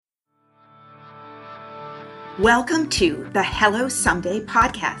Welcome to the Hello Someday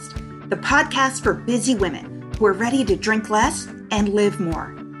podcast, the podcast for busy women who are ready to drink less and live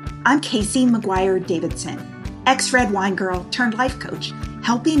more. I'm Casey McGuire Davidson, ex-red wine girl turned life coach,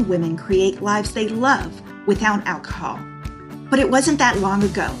 helping women create lives they love without alcohol. But it wasn't that long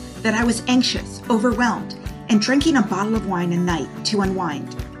ago that I was anxious, overwhelmed, and drinking a bottle of wine a night to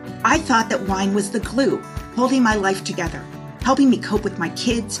unwind. I thought that wine was the glue holding my life together, helping me cope with my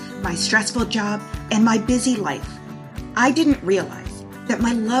kids, my stressful job, and my busy life. I didn't realize that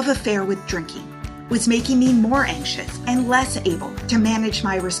my love affair with drinking was making me more anxious and less able to manage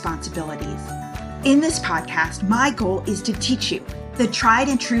my responsibilities. In this podcast, my goal is to teach you the tried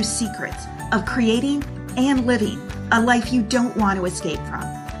and true secrets of creating and living a life you don't want to escape from.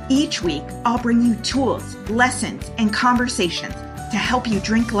 Each week, I'll bring you tools, lessons, and conversations to help you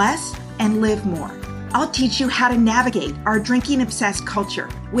drink less and live more. I'll teach you how to navigate our drinking-obsessed culture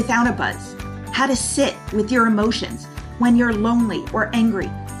without a buzz, how to sit with your emotions when you're lonely or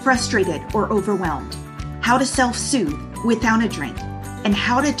angry, frustrated or overwhelmed, how to self-soothe without a drink, and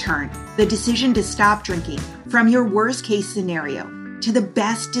how to turn the decision to stop drinking from your worst-case scenario to the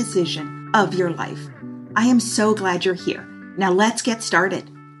best decision of your life. I am so glad you're here. Now let's get started.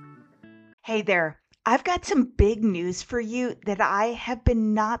 Hey there. I've got some big news for you that I have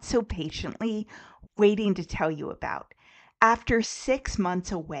been not so patiently waiting to tell you about. After 6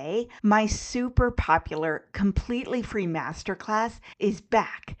 months away, my super popular, completely free masterclass is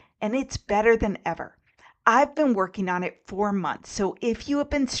back, and it's better than ever. I've been working on it for months, so if you have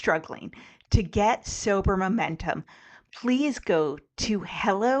been struggling to get sober momentum, please go to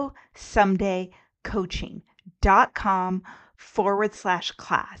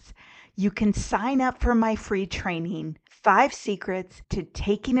hellosomedaycoaching.com/class. You can sign up for my free training, 5 Secrets to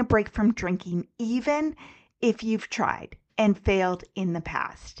Taking a Break from Drinking, even if you've tried and failed in the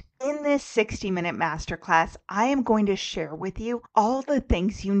past. In this 60-minute masterclass, I am going to share with you all the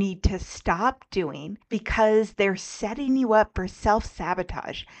things you need to stop doing because they're setting you up for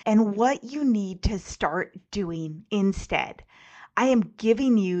self-sabotage and what you need to start doing instead. I am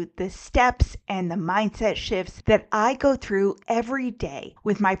giving you the steps and the mindset shifts that I go through every day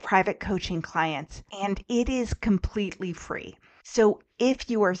with my private coaching clients, and it is completely free. So if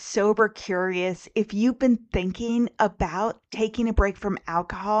you are sober curious, if you've been thinking about taking a break from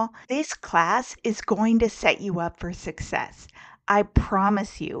alcohol, this class is going to set you up for success. I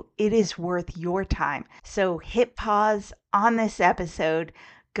promise you, it is worth your time. So hit pause on this episode,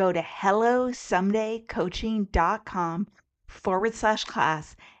 go to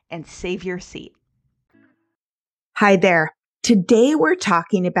hellosomedaycoaching.com/class and save your seat. Hi there. Today we're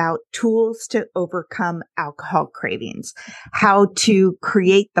talking about tools to overcome alcohol cravings, how to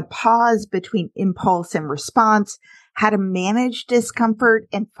create the pause between impulse and response, how to manage discomfort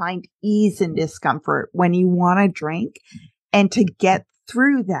and find ease in discomfort when you want to drink, and to get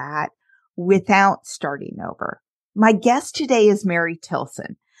through that without starting over. My guest today is Mary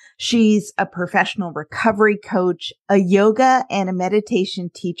Tilson. She's a professional recovery coach, a yoga and a meditation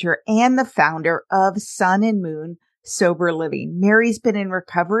teacher, and the founder of Sun and Moon Sober Living. Mary's been in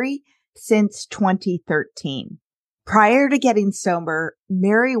recovery since 2013. Prior to getting sober,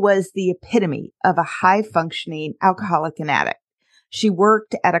 Mary was the epitome of a high-functioning alcoholic and addict. She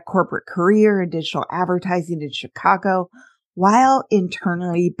worked at a corporate career in digital advertising in Chicago while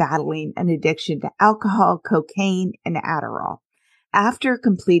internally battling an addiction to alcohol, cocaine, and Adderall. After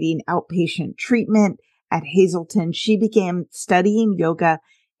completing outpatient treatment at Hazleton, she began studying yoga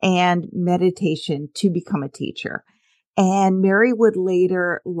and meditation to become a teacher. And Mary would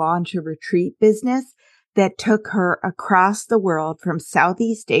later launch a retreat business that took her across the world from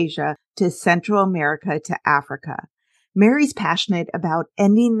Southeast Asia to Central America to Africa. Mary's passionate about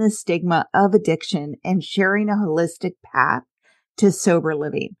ending the stigma of addiction and sharing a holistic path to sober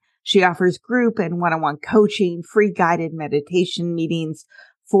living. She offers group and one-on-one coaching, free guided meditation meetings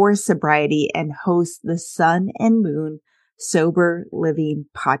for sobriety, and hosts the Sun and Moon Sober Living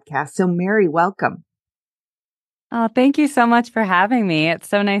podcast. So Mary, welcome. Oh, thank you so much for having me. It's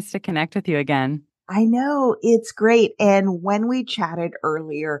so nice to connect with you again. I know, it's great. And when we chatted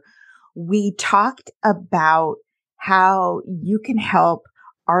earlier, we talked about how you can help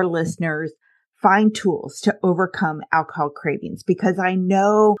our listeners find tools to overcome alcohol cravings, because I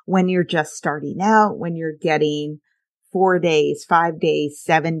know when you're just starting out, when you're getting 4 days, 5 days,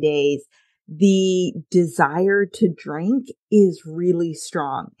 7 days, the desire to drink is really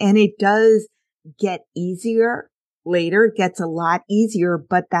strong, and it does get easier later. It gets a lot easier,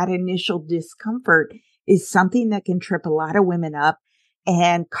 but that initial discomfort is something that can trip a lot of women up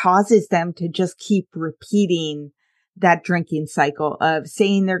and causes them to just keep repeating that drinking cycle of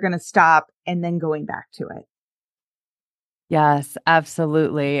saying they're going to stop and then going back to it. Yes,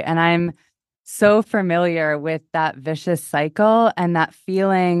 absolutely. And I'm so familiar with that vicious cycle and that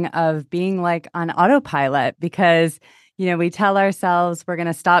feeling of being like on autopilot because, we tell ourselves we're going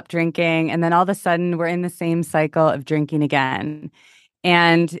to stop drinking, and then all of a sudden we're in the same cycle of drinking again.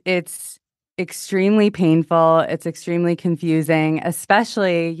 And it's extremely painful. It's extremely confusing,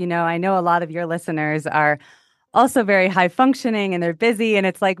 especially, I know a lot of your listeners are also very high functioning and they're busy. And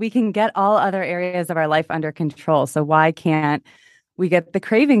it's like we can get all other areas of our life under control. So why can't we get the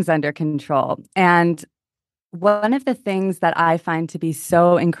cravings under control? And one of the things that I find to be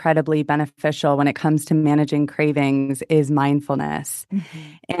so incredibly beneficial when it comes to managing cravings is mindfulness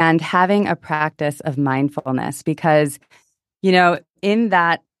and having a practice of mindfulness because in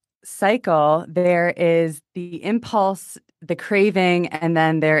that cycle, there is the impulse, the craving, and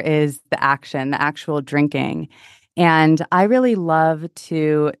then there is the action, the actual drinking. And I really love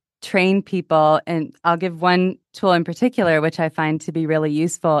to train people. And I'll give one tool in particular, which I find to be really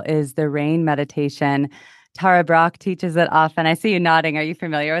useful, is the rain meditation. Tara Brach teaches it often. I see you nodding. Are you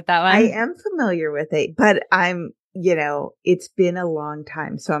familiar with that I one? am familiar with it, but it's been a long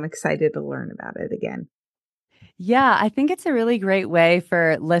time, so I'm excited to learn about it again. Yeah, I think it's a really great way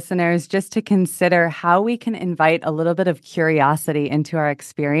for listeners just to consider how we can invite a little bit of curiosity into our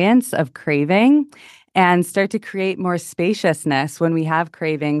experience of craving and start to create more spaciousness when we have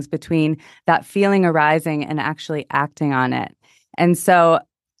cravings between that feeling arising and actually acting on it. And so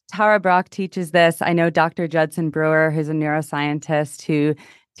Tara Brach teaches this. I know Dr. Judson Brewer, who's a neuroscientist who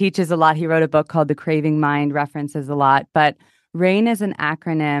teaches a lot. He wrote a book called The Craving Mind, references a lot, but RAIN is an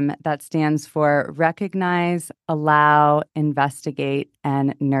acronym that stands for Recognize, Allow, Investigate,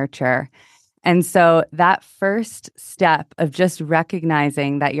 and Nurture. And so that first step of just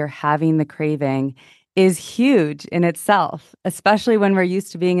recognizing that you're having the craving is huge in itself, especially when we're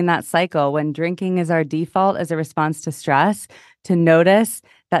used to being in that cycle, when drinking is our default as a response to stress. To notice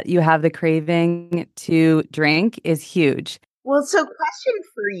that you have the craving to drink is huge. Well, so question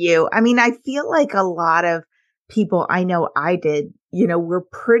for you. I mean, I feel like a lot of people, I know I did, were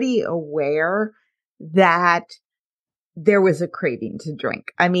pretty aware that there was a craving to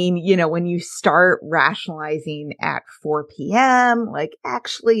drink. I mean, when you start rationalizing at 4 p.m., like,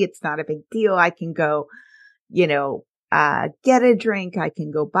 actually, it's not a big deal. I can go, get a drink. I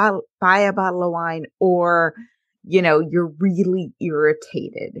can go buy a bottle of wine, or, you're really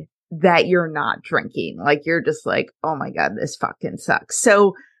irritated that you're not drinking. Like, you're just like, oh my God, this fucking sucks.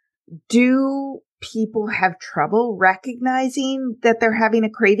 So do people have trouble recognizing that they're having a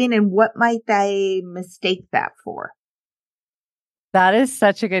craving, and what might they mistake that for? That is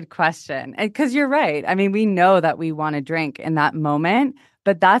such a good question. Because you're right. I mean, we know that we want to drink in that moment,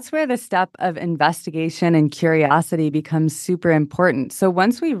 but that's where the step of investigation and curiosity becomes super important. So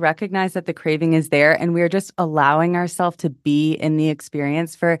once we recognize that the craving is there and we're just allowing ourselves to be in the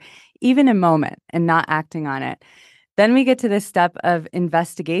experience for even a moment and not acting on it, then we get to this step of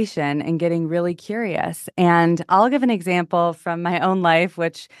investigation and getting really curious. And I'll give an example from my own life,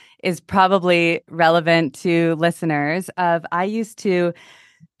 which is probably relevant to listeners of I used to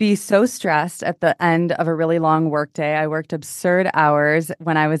be so stressed at the end of a really long workday. I worked absurd hours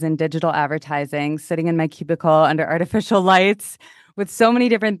when I was in digital advertising, sitting in my cubicle under artificial lights with so many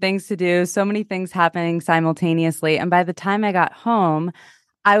different things to do, so many things happening simultaneously. And by the time I got home,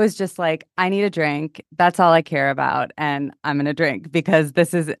 I was just like, I need a drink. That's all I care about. And I'm going to drink because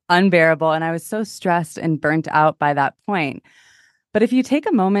this is unbearable. And I was so stressed and burnt out by that point. But if you take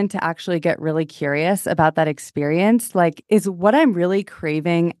a moment to actually get really curious about that experience, like, is what I'm really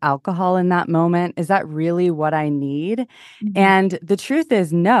craving alcohol in that moment? Is that really what I need? And the truth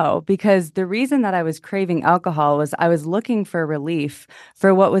is no, because the reason that I was craving alcohol was I was looking for relief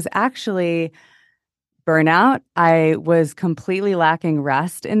for what was actually burnout. I was completely lacking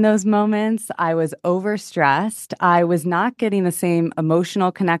rest in those moments. I was overstressed. I was not getting the same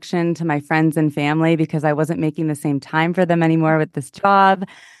emotional connection to my friends and family because I wasn't making the same time for them anymore with this job.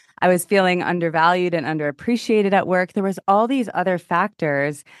 I was feeling undervalued and underappreciated at work. There was all these other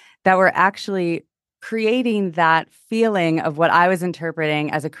factors that were actually creating that feeling of what I was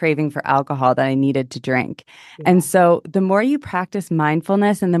interpreting as a craving for alcohol that I needed to drink. Yeah. And so the more you practice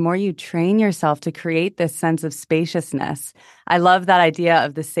mindfulness and the more you train yourself to create this sense of spaciousness, I love that idea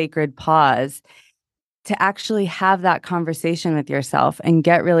of the sacred pause, to actually have that conversation with yourself and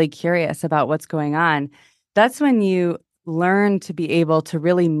get really curious about what's going on. That's when you learn to be able to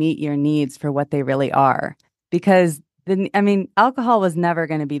really meet your needs for what they really are. Because alcohol was never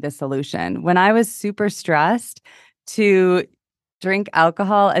going to be the solution. When I was super stressed, to drink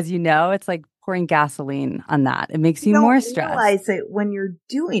alcohol, as you know, it's like pouring gasoline on that. It makes you more stressed. Realize it when you're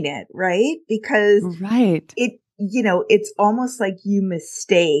doing it, right? Because right. it's almost like you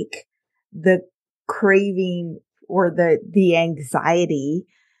mistake the craving or the anxiety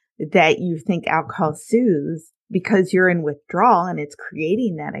that you think alcohol soothes because you're in withdrawal and it's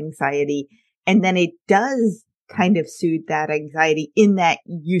creating that anxiety. And then it does kind of soothe that anxiety in that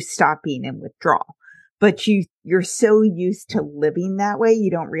you stop being in withdrawal. But you're so used to living that way, you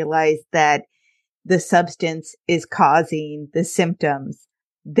don't realize that the substance is causing the symptoms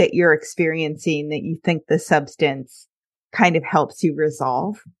that you're experiencing that you think the substance kind of helps you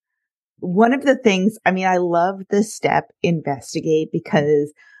resolve. One of the things, I mean, I love the step investigate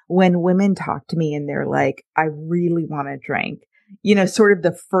because when women talk to me and they're like, I really want to drink, sort of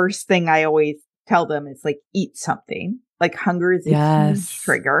the first thing I always tell them is like, eat something. Like hunger is a huge Yes.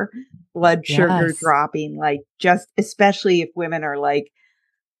 trigger, blood sugar Yes. dropping, like just especially if women are like,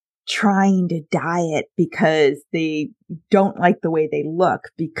 trying to diet because they don't like the way they look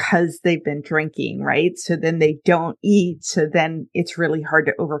because they've been drinking, right? So then they don't eat. So then it's really hard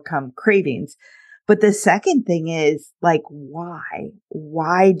to overcome cravings. But the second thing is like, why?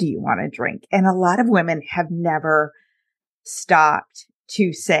 Why do you want to drink? And a lot of women have never stopped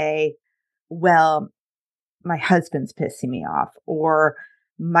to say, well, my husband's pissing me off, or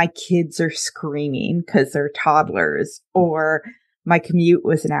my kids are screaming because they're toddlers, or my commute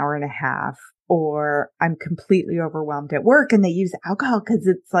was an hour and a half, or I'm completely overwhelmed at work. And they use alcohol because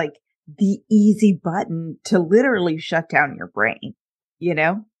it's like the easy button to literally shut down your brain, you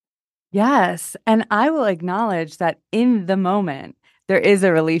know? Yes. And I will acknowledge that in the moment, there is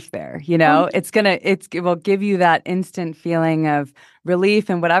a relief there. Oh, It will give you that instant feeling of relief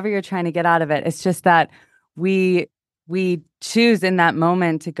and whatever you're trying to get out of it. It's just that we we choose in that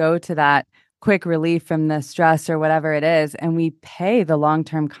moment to go to that quick relief from the stress or whatever it is, and we pay the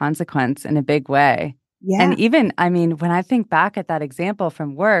long-term consequence in a big way. And yeah. even, I mean, when I think back at that example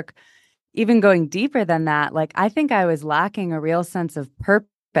from work, even going deeper than that, like I think I was lacking a real sense of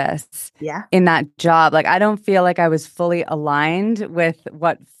purpose Yeah. in that job. Like I don't feel like I was fully aligned with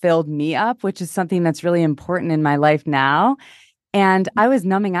what filled me up, which is something that's really important in my life now. And I was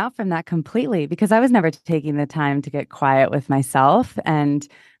numbing out from that completely because I was never taking the time to get quiet with myself and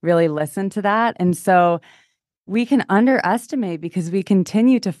really listen to that. And so we can underestimate because we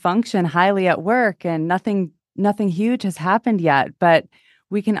continue to function highly at work and nothing huge has happened yet, but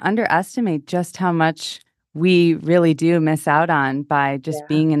we can underestimate just how much we really do miss out on by just Yeah.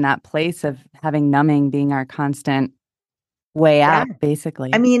 being in that place of having numbing being our constant way Yeah. out, I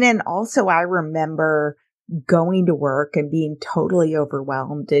basically. mean, and also I remember going to work and being totally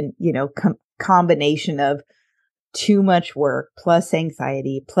overwhelmed and, combination of too much work plus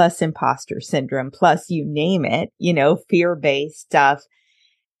anxiety plus imposter syndrome plus you name it, fear-based stuff.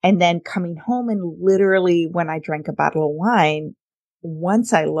 And then coming home and literally when I drank a bottle of wine,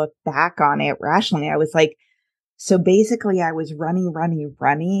 once I looked back on it rationally, I was like, so basically I was running, running,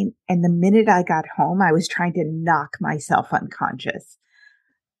 running. And the minute I got home, I was trying to knock myself unconscious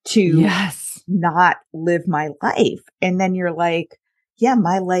to Yes. not live my life. And then you're like, yeah,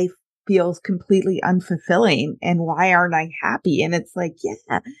 my life feels completely unfulfilling. And why aren't I happy? And it's like,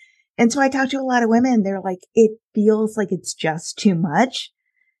 yeah. And so I talk to a lot of women. They're like, it feels like it's just too much.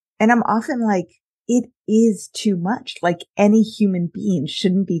 And I'm often like, it is too much. Like any human being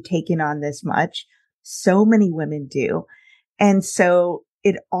shouldn't be taking on this much. So many women do. And so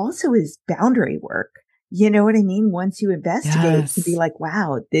it also is boundary work. You know what I mean? Once you investigate to be Yes. like,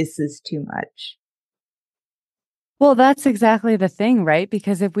 wow, this is too much. Well, that's exactly the thing, right?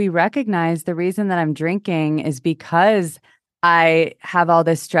 Because if we recognize the reason that I'm drinking is because I have all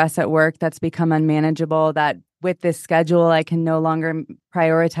this stress at work that's become unmanageable, that with this schedule, I can no longer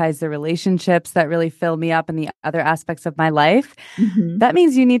prioritize the relationships that really fill me up and the other aspects of my life, Hmm. that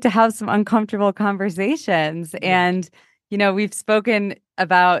means you need to have some uncomfortable conversations. Yeah. And, we've spoken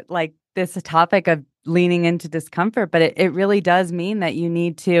about like this topic of leaning into discomfort, but it really does mean that you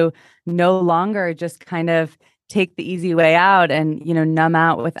need to no longer just kind of take the easy way out and, numb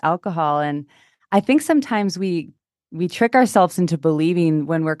out with alcohol. And I think sometimes we trick ourselves into believing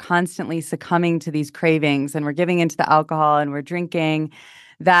when we're constantly succumbing to these cravings and we're giving into the alcohol and we're drinking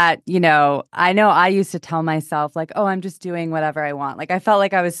that, I know I used to tell myself like, oh, I'm just doing whatever I want. Like I felt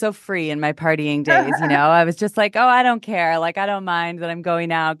like I was so free in my partying days. I was just like, oh, I don't care. Like I don't mind that I'm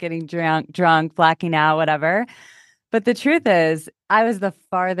going out, getting drunk, blacking out, whatever. But the truth is, I was the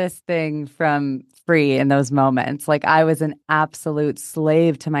farthest thing from free in those moments. Like I was an absolute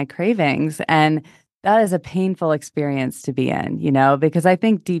slave to my cravings. And that is a painful experience to be in, because I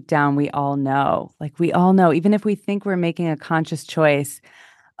think deep down we all know, even if we think we're making a conscious choice,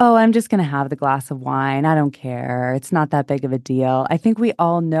 oh, I'm just going to have the glass of wine. I don't care. It's not that big of a deal. I think we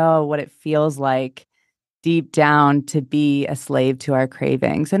all know what it feels like deep down to be a slave to our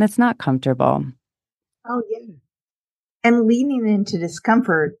cravings, and it's not comfortable. Oh, yeah. And leaning into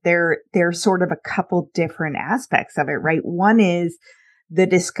discomfort, there's sort of a couple different aspects of it, right? One is the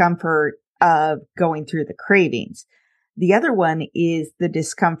discomfort of going through the cravings. The other one is the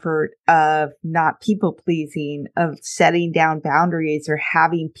discomfort of not people pleasing, of setting down boundaries or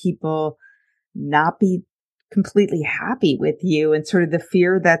having people not be completely happy with you, and sort of the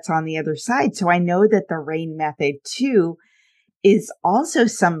fear that's on the other side. So I know that the RAIN method too is also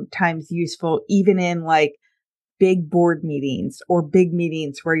sometimes useful, even in like big board meetings or big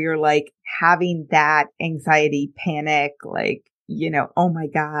meetings where you're like having that anxiety, panic, like, oh my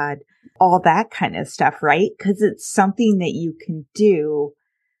God, all that kind of stuff, right? Because it's something that you can do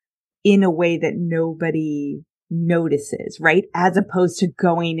in a way that nobody notices, right? As opposed to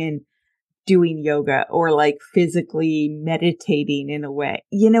going and doing yoga or like physically meditating in a way.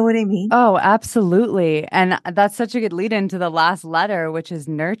 You know what I mean? Oh, absolutely. And that's such a good lead into the last letter, which is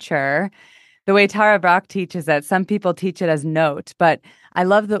nurture. The way Tara Brach teaches it, some people teach it as note, but I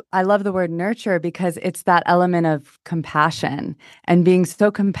love the word nurture because it's that element of compassion and being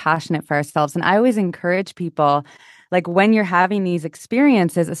so compassionate for ourselves. And I always encourage people, like when you're having these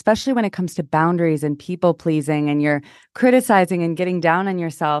experiences, especially when it comes to boundaries and people pleasing and you're criticizing and getting down on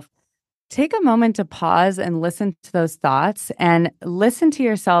yourself, take a moment to pause and listen to those thoughts and listen to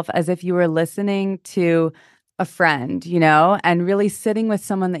yourself as if you were listening to a friend, and really sitting with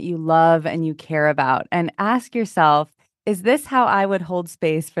someone that you love and you care about. And ask yourself, is this how I would hold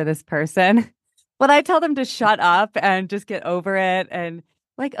space for this person? Would I tell them to shut up and just get over it? And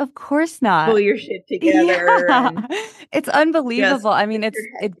like, of course Pull not. your shit together Yeah, and it's just unbelievable. I put mean, your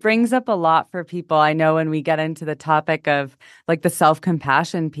head it brings up a lot for people. I know when we get into the topic of like the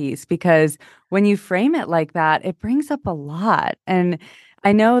self-compassion piece, because when you frame it like that, it brings up a lot. And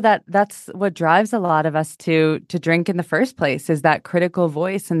I know that that's what drives a lot of us to drink in the first place is that critical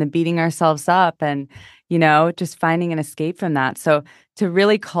voice and the beating ourselves up and, just finding an escape from that. So to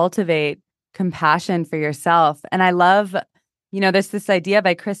really cultivate compassion for yourself. And I love there's this idea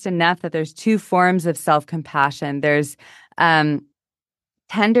by Kristen Neff that there's two forms of self-compassion. There's um,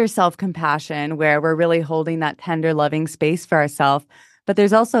 tender self-compassion, where we're really holding that tender, loving space for ourselves. But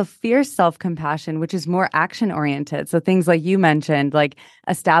there's also fierce self-compassion, which is more action-oriented. So things like you mentioned, like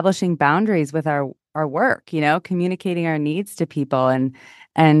establishing boundaries with our work, communicating our needs to people and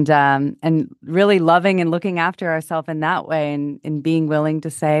really loving and looking after ourselves in that way and being willing to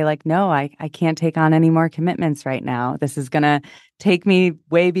say like, no, I can't take on any more commitments right now. This is going to take me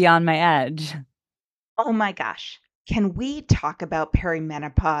way beyond my edge. Oh my gosh. Can we talk about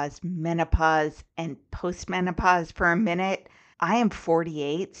perimenopause, menopause, and postmenopause for a minute? I am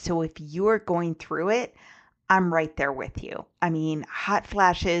 48, so if you're going through it, I'm right there with you. I mean, hot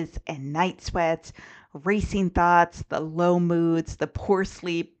flashes and night sweats, racing thoughts, the low moods, the poor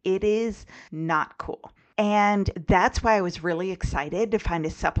sleep, it is not cool. And that's why I was really excited to find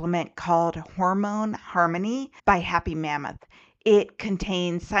a supplement called Hormone Harmony by Happy Mammoth. It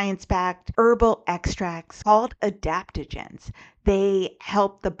contains science backed herbal extracts called adaptogens. They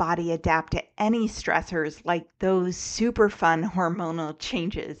help the body adapt to any stressors like those super fun hormonal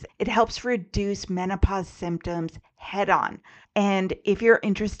changes. It helps reduce menopause symptoms head on. And if you're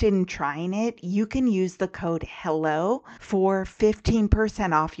interested in trying it, you can use the code HELLO for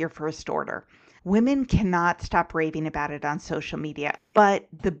 15% off your first order. Women cannot stop raving about it on social media, but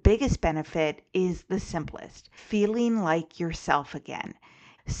the biggest benefit is the simplest, feeling like yourself again.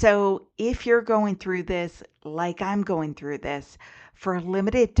 So if you're going through this like I'm going through this, for a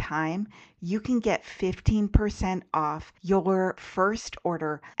limited time, you can get 15% off your first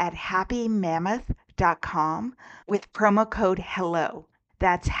order at happymammoth.com with promo code HELLO.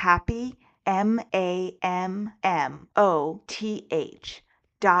 That's happy, MAMMOTH.com,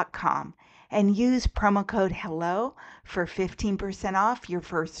 and use promo code HELLO for 15% off your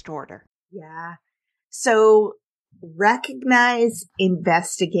first order. Yeah. So recognize,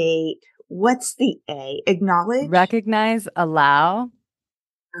 investigate. What's the A? Acknowledge? Recognize, allow.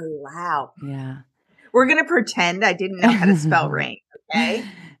 Allow. Yeah. We're going to pretend I didn't know how to spell rain, okay?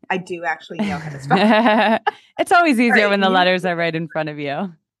 I do actually know how to spell rain. It's always All easier right, when the letters are right in front of you.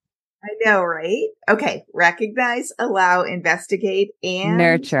 I know, right? Okay. Recognize, allow, investigate, and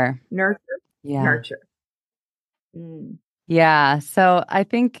Nurture. nurture. Yeah. Nurture. Mm. Yeah. So I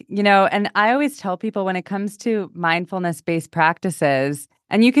think, and I always tell people when it comes to mindfulness based practices,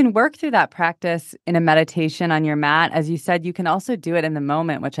 and you can work through that practice in a meditation on your mat. As you said, you can also do it in the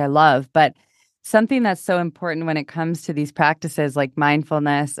moment, which I love. But something that's so important when it comes to these practices like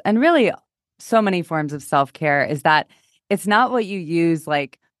mindfulness and really so many forms of self care is that it's not what you use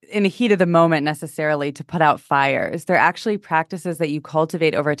like in the heat of the moment necessarily to put out fires. They're actually practices that you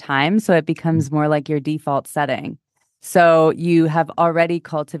cultivate over time. So it becomes more like your default setting. So you have already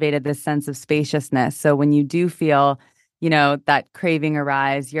cultivated this sense of spaciousness. So when you do feel, that craving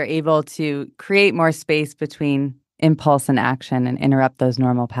arise, you're able to create more space between impulse and action and interrupt those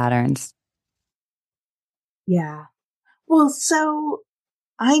normal patterns. Yeah. Well, so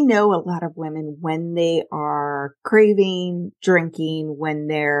I know a lot of women when they are craving drinking, when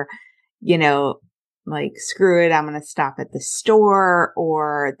they're, you know, like, screw it, I'm going to stop at the store,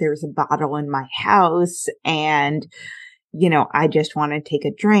 or there's a bottle in my house and, I just want to take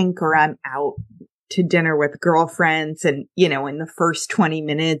a drink, or I'm out to dinner with girlfriends. And, in the first 20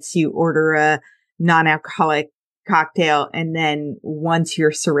 minutes, you order a non-alcoholic cocktail. And then once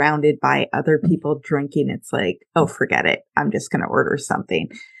you're surrounded by other people drinking, it's like, oh, forget it. I'm just going to order something.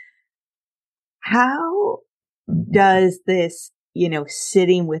 How does this,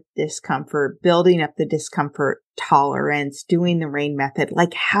 sitting with discomfort, building up the discomfort tolerance, doing the RAIN method,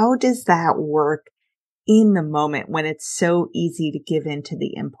 like, how does that work in the moment when it's so easy to give in to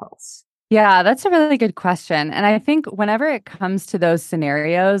the impulse? Yeah, that's a really good question. And I think whenever it comes to those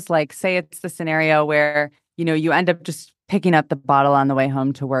scenarios, like say it's the scenario where, you end up just picking up the bottle on the way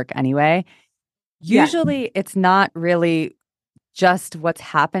home to work anyway, Yeah. usually it's not really just what's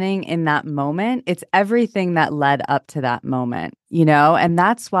happening in that moment. It's everything that led up to that moment, And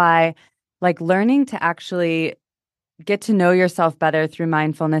that's why, like, learning to actually get to know yourself better through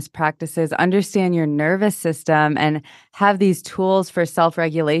mindfulness practices, understand your nervous system, and have these tools for self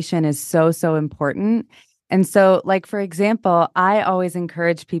regulation is so, so important. And so, like, for example, I always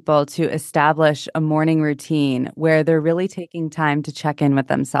encourage people to establish a morning routine where they're really taking time to check in with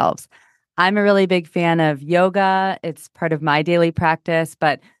themselves. I'm a really big fan of yoga. It's part of my daily practice,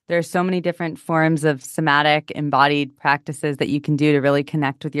 but there are so many different forms of somatic embodied practices that you can do to really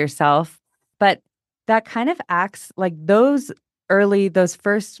connect with yourself. But that kind of acts like those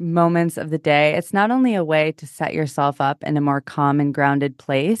first moments of the day. It's not only a way to set yourself up in a more calm and grounded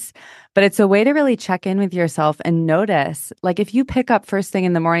place, but it's a way to really check in with yourself and notice, like, if you pick up first thing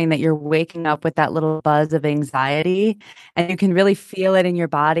in the morning that you're waking up with that little buzz of anxiety and you can really feel it in your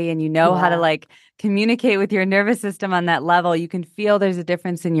body and you know how to, Yeah. like, communicate with your nervous system on that level, you can feel there's a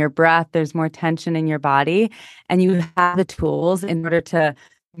difference in your breath, there's more tension in your body, and you have the tools in order to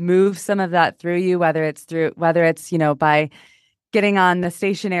move some of that through you, whether it's, by getting on the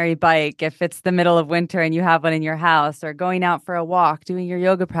stationary bike if it's the middle of winter and you have one in your house, or going out for a walk, doing your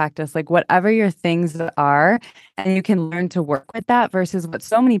yoga practice, like whatever your things are. And you can learn to work with that versus what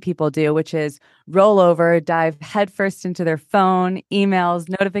so many people do, which is roll over, dive headfirst into their phone, emails,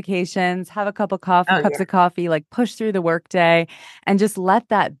 notifications, have a couple Oh, cups yeah. of coffee, like push through the workday and just let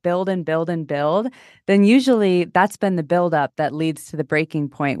that build and build and build. Then usually that's been the buildup that leads to the breaking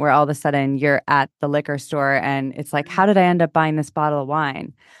point where all of a sudden you're at the liquor store and it's like, how did I end up buying this bottle of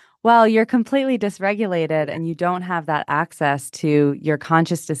wine? Well, you're completely dysregulated and you don't have that access to your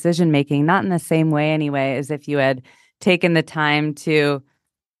conscious decision making, not in the same way anyway, as if you had taken the time to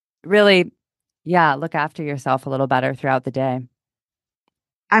really, yeah, look after yourself a little better throughout the day.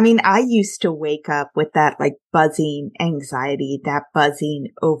 I mean, I used to wake up with that, like, buzzing anxiety, that buzzing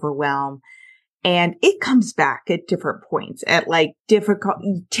overwhelm. And it comes back at different points at, like, difficult.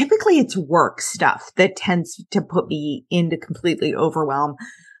 Typically it's work stuff that tends to put me into completely overwhelm.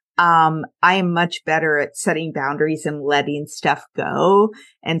 I am much better at setting boundaries and letting stuff go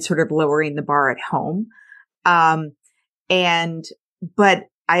and sort of lowering the bar at home. Um, and, but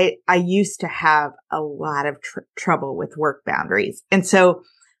I used to have a lot of trouble with work boundaries. And so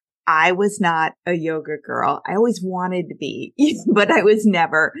I was not a yoga girl. I always wanted to be, but I was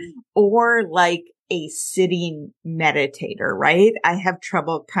never, or like a sitting meditator, right? I have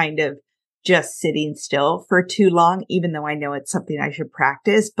trouble kind of just sitting still for too long, even though I know it's something I should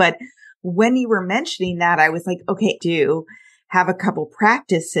practice. But when you were mentioning that, I was like, okay, do have a couple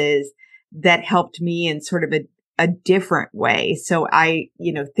practices that helped me in sort of a different way. So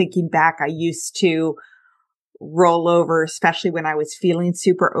thinking back, I used to roll over, especially when I was feeling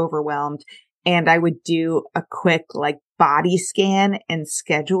super overwhelmed. And I would do a quick, like, body scan and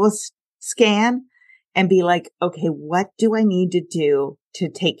schedule scan and be like, okay, what do I need to do to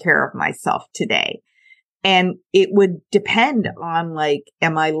take care of myself today? And it would depend on, like,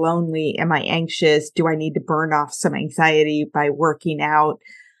 am I lonely? Am I anxious? Do I need to burn off some anxiety by working out?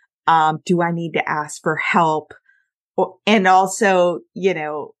 Do I need to ask for help? And also,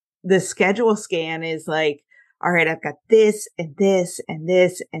 the schedule scan is like, all right, I've got this and this and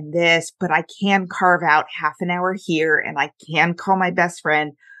this and this, but I can carve out half an hour here and I can call my best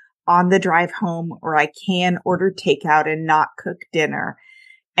friend on the drive home, or I can order takeout and not cook dinner.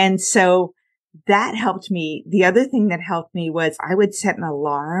 And so that helped me. The other thing that helped me was I would set an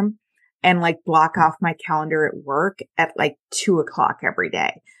alarm and like block off my calendar at work at like 2 o'clock every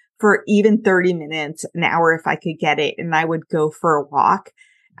day for even 30 minutes, an hour if I could get it. And I would go for a walk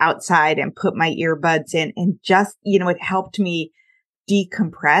outside and put my earbuds in and just, it helped me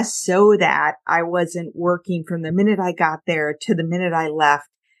decompress so that I wasn't working from the minute I got there to the minute I left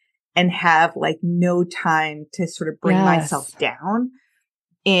and have like no time to sort of bring myself Yes. down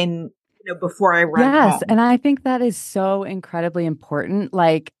before I run Yes. home. And I think that is so incredibly important.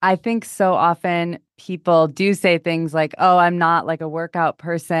 Like, I think so often people do say things like, oh, I'm not like a workout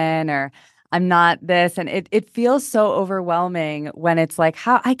person or I'm not this. And it feels so overwhelming when it's like,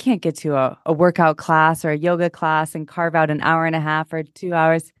 how I can't get to a workout class or a yoga class and carve out an hour and a half or 2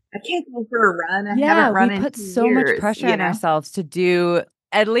 hours. I can't go for a run. I haven't Yeah, we run in put 2 so much years, pressure on ourselves to do,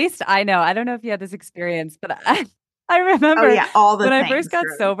 at least I know. I don't know if you had this experience, but I Oh remember yeah, all the when I first things, got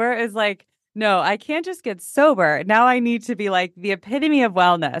really. sober, is like, no, I can't just get sober. Now I need to be like the epitome of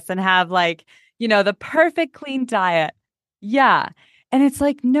wellness and have like, the perfect clean diet. Yeah. And it's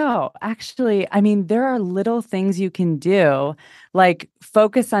like, no, actually, I mean, there are little things you can do, like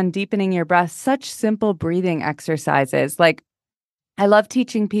focus on deepening your breath, such simple breathing exercises. Like, I love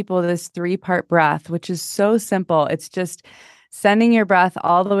teaching people this 3-part breath, which is so simple. It's just sending your breath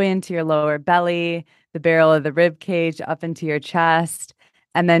all the way into your lower belly, the barrel of the rib cage up into your chest,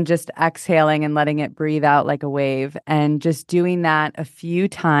 and then just exhaling and letting it breathe out like a wave. And just doing that a few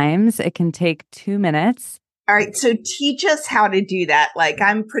times. It can take 2 minutes. All right, so teach us how to do that. Like,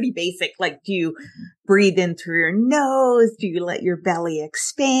 I'm pretty basic. Like, do you breathe in through your nose? Do you let your belly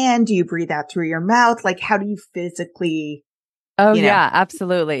expand? Do you breathe out through your mouth? Like, how do you physically, Oh, you know? yeah,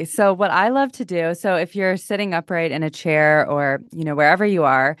 absolutely. So, what I love to do, so if you're sitting upright in a chair or, wherever you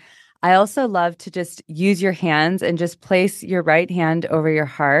are, I also love to just use your hands and just place your right hand over your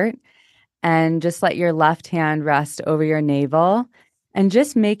heart and just let your left hand rest over your navel. And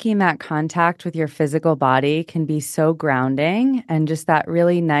just making that contact with your physical body can be so grounding and just that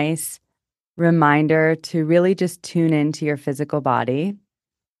really nice reminder to really just tune into your physical body.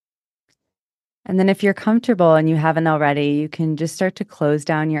 And then, if you're comfortable and you haven't already, you can just start to close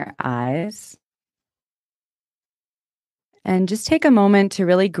down your eyes and just take a moment to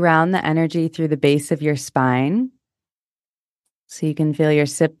really ground the energy through the base of your spine. So you can feel your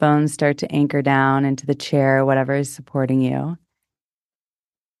sit bones start to anchor down into the chair, whatever is supporting you.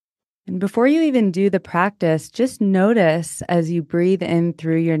 And before you even do the practice, just notice as you breathe in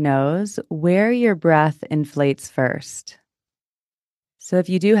through your nose where your breath inflates first. So if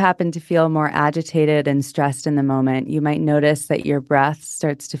you do happen to feel more agitated and stressed in the moment, you might notice that your breath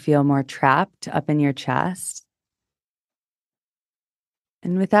starts to feel more trapped up in your chest.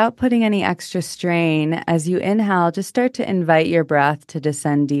 And without putting any extra strain, as you inhale, just start to invite your breath to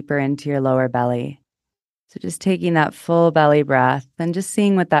descend deeper into your lower belly. So just taking that full belly breath and just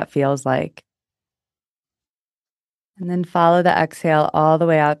seeing what that feels like. And then follow the exhale all the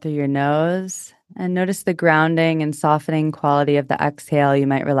way out through your nose and notice the grounding and softening quality of the exhale. You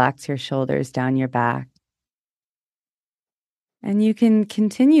might relax your shoulders down your back. And you can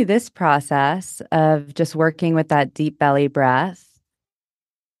continue this process of just working with that deep belly breath.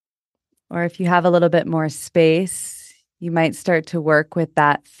 Or if you have a little bit more space, you might start to work with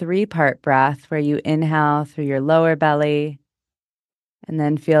that 3-part breath where you inhale through your lower belly and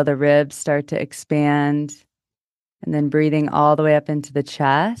then feel the ribs start to expand. And then breathing all the way up into the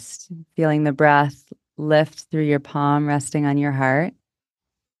chest, feeling the breath lift through your palm, resting on your heart.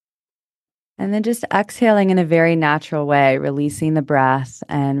 And then just exhaling in a very natural way, releasing the breath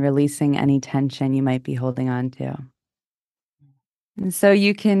and releasing any tension you might be holding on to. And so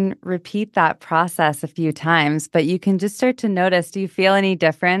you can repeat that process a few times, but you can just start to notice, do you feel any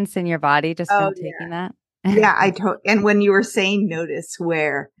difference in your body just Oh from taking that? yeah, and when you were saying notice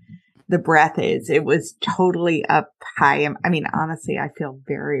where the breath is, it was totally up high. I mean, honestly, I feel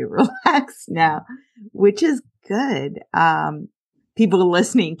very relaxed now, which is good. People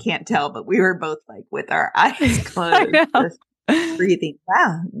listening can't tell, but we were both like with our eyes I closed, know. just breathing.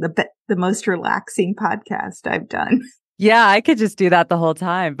 Wow, the most relaxing podcast I've done. Yeah, I could just do that the whole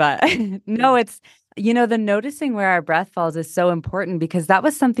time. But no, it's, the noticing where our breath falls is so important because that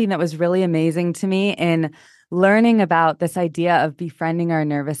was something that was really amazing to me in learning about this idea of befriending our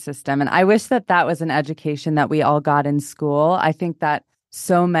nervous system. And I wish that that was an education that we all got in school. I think that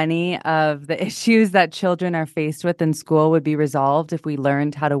so many of the issues that children are faced with in school would be resolved if we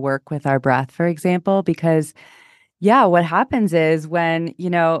learned how to work with our breath, for example, because yeah, what happens is when,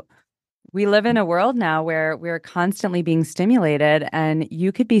 we live in a world now where we're constantly being stimulated, and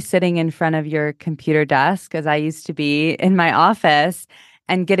you could be sitting in front of your computer desk, as I used to be in my office,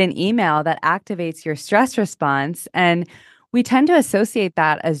 and get an email that activates your stress response. And we tend to associate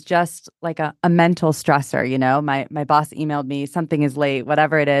that as just like a mental stressor. My boss emailed me, something is late,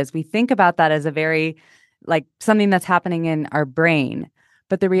 whatever it is. We think about that as a very like something that's happening in our brain.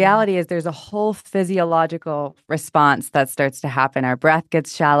 But the Yeah. reality is there's a whole physiological response that starts to happen. Our breath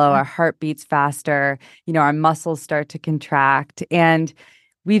gets shallow, our heart beats faster, our muscles start to contract. And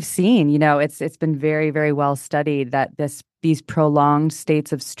we've seen, it's been very, very well studied that these prolonged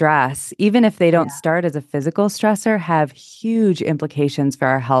states of stress, even if they don't Yeah. start as a physical stressor, have huge implications for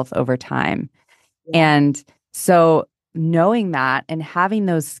our health over time. Yeah. And so knowing that and having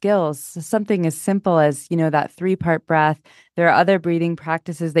those skills, something as simple as, that 3-part breath, there are other breathing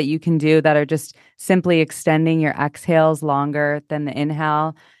practices that you can do that are just simply extending your exhales longer than the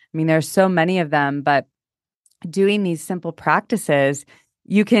inhale. I mean, there's so many of them, but doing these simple practices,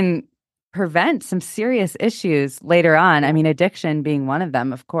 you can prevent some serious issues later on. I Yeah. mean, addiction being one of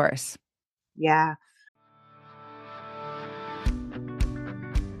them, of course. Yeah.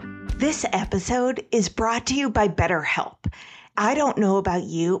 This episode is brought to you by BetterHelp. I don't know about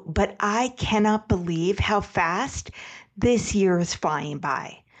you, but I cannot believe how fast this year is flying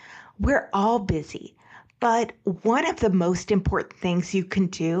by. We're all busy, but one of the most important things you can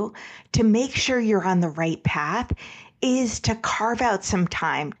do to make sure you're on the right path is to carve out some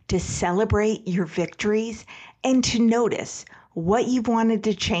time to celebrate your victories and to notice what you've wanted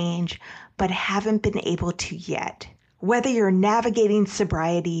to change but haven't been able to yet. Whether you're navigating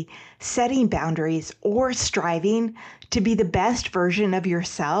sobriety, setting boundaries, or striving to be the best version of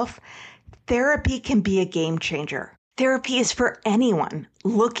yourself, therapy can be a game changer. Therapy is for anyone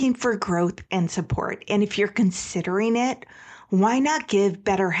looking for growth and support. And if you're considering it, why not give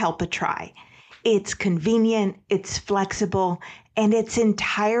BetterHelp a try? It's convenient, it's flexible, and it's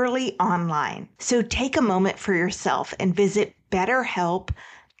entirely online. So take a moment for yourself and visit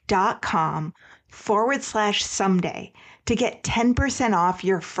betterhelp.com/someday to get 10% off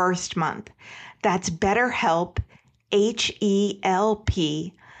your first month. That's BetterHelp,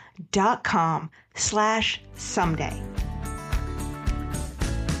 HELP.com/someday.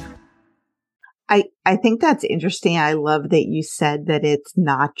 I think that's interesting. I love that you said that it's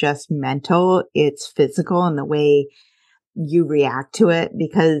not just mental, it's physical in the way you react to it.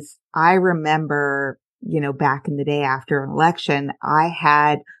 Because I remember, back in the day after an election, I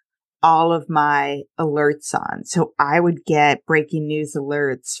had all of my alerts on. So I would get breaking news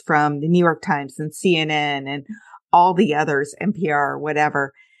alerts from the New York Times and CNN and all the others, NPR,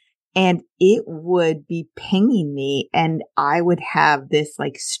 whatever. And it would be pinging me and I would have this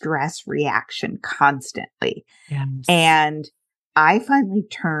like stress reaction constantly. Yes. And I finally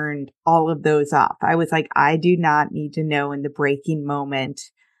turned all of those off. I was like, I do not need to know in the breaking moment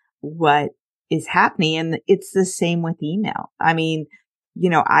what is happening. And it's the same with email. I mean,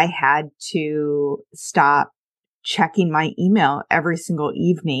 I had to stop checking my email every single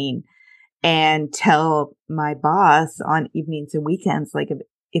evening and tell my boss on evenings and weekends, like,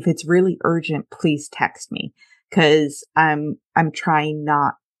 if it's really urgent, please text me. Cause I'm trying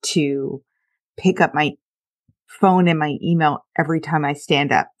not to pick up my phone and my email every time I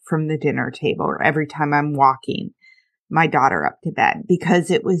stand up from the dinner table or every time I'm walking my daughter up to bed,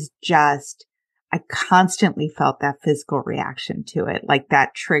 because it was just, I constantly felt that physical reaction to it, like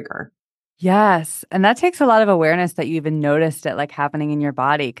that trigger. Yes. And that takes a lot of awareness that you even noticed it like happening in your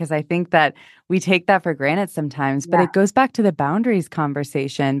body. Because I think that we take that for granted sometimes, but Yeah. it goes back to the boundaries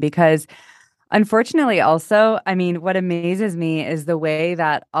conversation because unfortunately, also, I mean, what amazes me is the way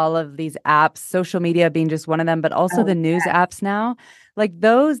that all of these apps, social media being just one of them, but also Oh, the news apps now, like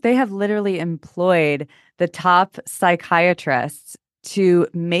those, they have literally employed the top psychiatrists to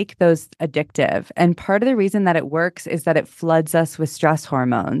make those addictive. And part of the reason that it works is that it floods us with stress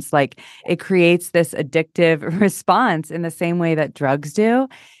hormones. Like it creates this addictive response in the same way that drugs do.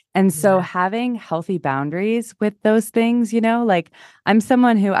 And so yeah. having healthy boundaries with those things, like I'm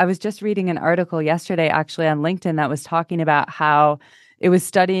someone who I was just reading an article yesterday actually on LinkedIn that was talking about how it was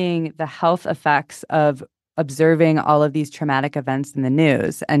studying the health effects of observing all of these traumatic events in the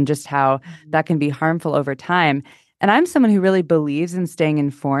news and just how that can be harmful over time. And I'm someone who really believes in staying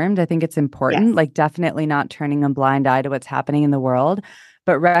informed. I think it's important, Yes. like definitely not turning a blind eye to what's happening in the world,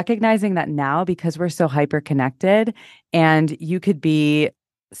 but recognizing that now because we're so hyper connected and you could be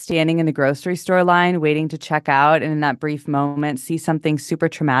standing in the grocery store line waiting to check out and in that brief moment see something super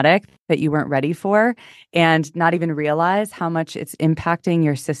traumatic that you weren't ready for and not even realize how much it's impacting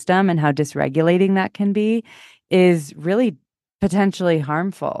your system and how dysregulating that can be is really potentially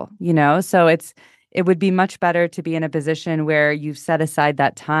harmful, So it would be much better to be in a position where you've set aside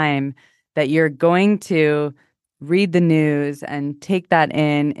that time that you're going to read the news and take that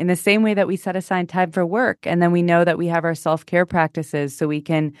in the same way that we set aside time for work. And then we know that we have our self-care practices so we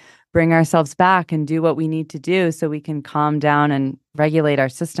can bring ourselves back and do what we need to do so we can calm down and regulate our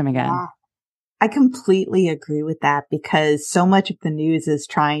system again. Yeah. I completely agree with that because so much of the news is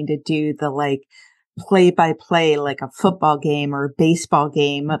trying to do the like play by play, like a football game or a baseball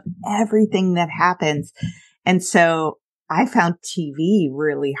game of everything that happens. And so I found TV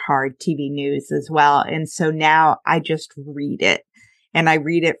really hard, TV news as well. And so now I just read it, and I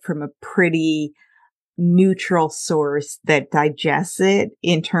read it from a pretty neutral source that digests it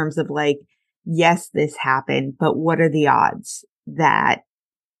in terms of like, yes, this happened, but what are the odds that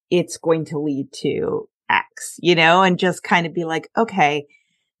it's going to lead to X, and just kind of be like, okay,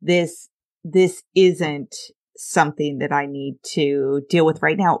 this, this isn't something that I need to deal with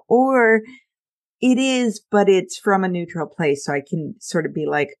right now, or it is, but it's from a neutral place. So I can sort of be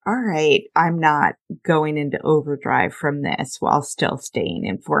like, all right, I'm not going into overdrive from this while still staying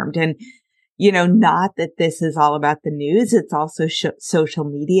informed. And, not that this is all about the news. It's also social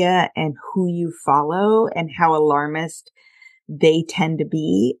media and who you follow and how alarmist they tend to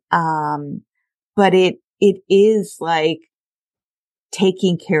be. But it is like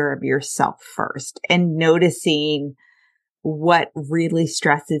taking care of yourself first and noticing what really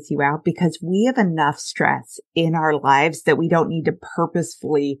stresses you out, because we have enough stress in our lives that we don't need to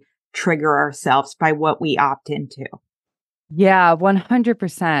purposefully trigger ourselves by what we opt into. Yeah,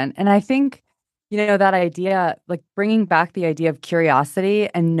 100%. And I think, that idea, like bringing back the idea of curiosity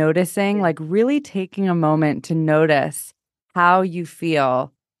and noticing, like really taking a moment to notice how you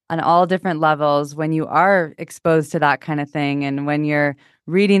feel on all different levels when you are exposed to that kind of thing and when you're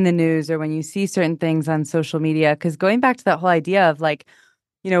reading the news or when you see certain things on social media. Because going back to that whole idea of like,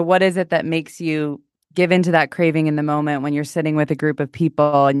 what is it that makes you give into that craving in the moment when you're sitting with a group of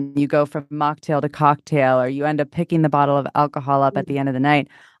people and you go from mocktail to cocktail, or you end up picking the bottle of alcohol up at the end of the night?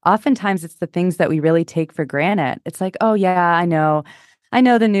 Oftentimes it's the things that we really take for granted. It's like, oh yeah, I know. I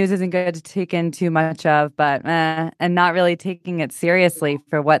know the news isn't good to take in too much of, but and not really taking it seriously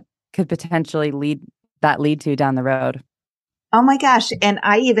for what could potentially lead to down the road. Oh my gosh. And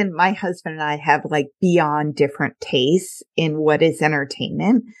my husband and I have like beyond different tastes in what is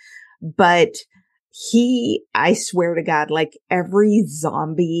entertainment, but I swear to God, like every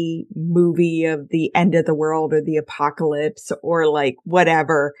zombie movie of the end of the world or the apocalypse or like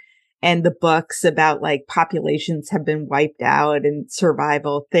whatever, and the books about like populations have been wiped out and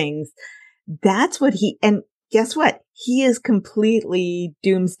survival things. That's what and guess what? He is completely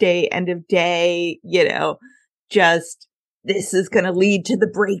doomsday, end of day, just this is going to lead to the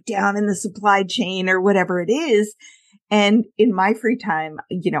breakdown in the supply chain or whatever it is. And in my free time,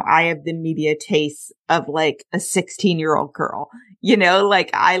 I have the media taste of like a 16-year-old girl, like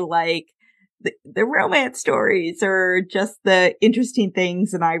I like the romance stories or just the interesting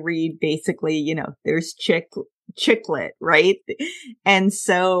things. And I read basically, there's chicklet, right? And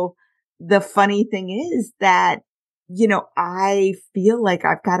so the funny thing is that, I feel like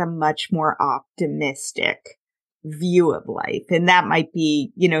I've got a much more optimistic view of life. And that might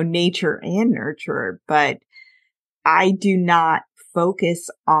be, nature and nurture, but I do not focus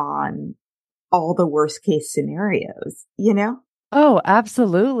on all the worst case scenarios. Oh,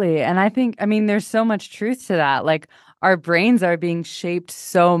 absolutely. And I mean, there's so much truth to that. Like, our brains are being shaped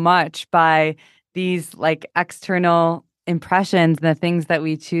so much by these like external impressions and the things that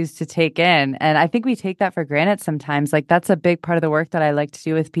we choose to take in. And I think we take that for granted sometimes. Like, that's a big part of the work that I like to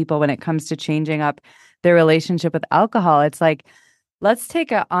do with people when it comes to changing up their relationship with alcohol. It's like, let's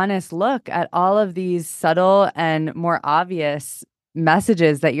take an honest look at all of these subtle and more obvious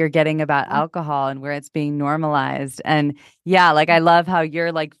messages that you're getting about alcohol and where it's being normalized. And yeah, like I love how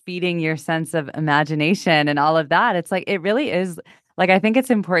you're like feeding your sense of imagination and all of that. It's like it really is like I think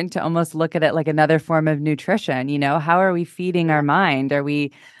it's important to almost look at it like another form of nutrition, How are we feeding our mind? Are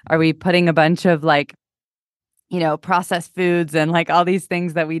we putting a bunch of like, processed foods and like all these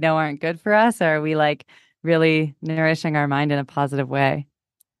things that we know aren't good for us? Or are we like really nourishing our mind in a positive way?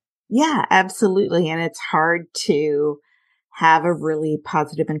 Yeah, absolutely. And it's hard to have a really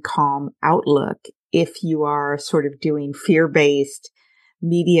positive and calm outlook if you are sort of doing fear-based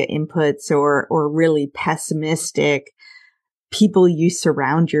media inputs or really pessimistic people you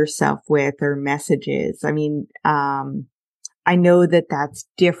surround yourself with or messages. I mean, I know that that's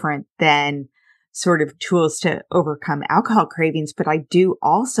different than sort of tools to overcome alcohol cravings, but I do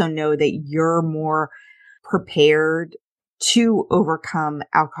also know that you're more prepared to overcome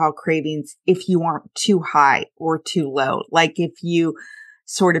alcohol cravings if you aren't too high or too low. Like if you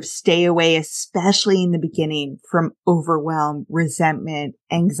sort of stay away, especially in the beginning, from overwhelm, resentment,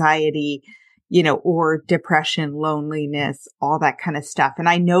 anxiety, or depression, loneliness, all that kind of stuff. And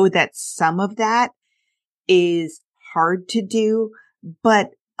I know that some of that is hard to do,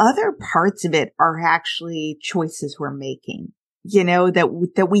 but other parts of it are actually choices we're making,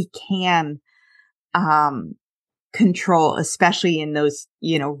 that we can, control, especially in those,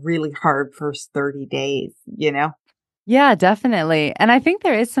 really hard first 30 days. Yeah, definitely. And I think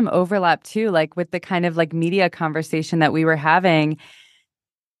there is some overlap too, like with the kind of like media conversation that we were having.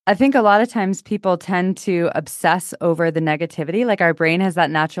 I think a lot of times people tend to obsess over the negativity. Like our brain has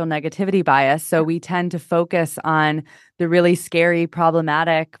that natural negativity bias. So we tend to focus on the really scary,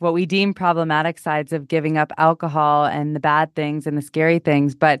 problematic, what we deem problematic sides of giving up alcohol and the bad things and the scary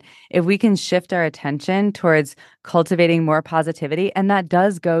things. But if we can shift our attention towards cultivating more positivity, and that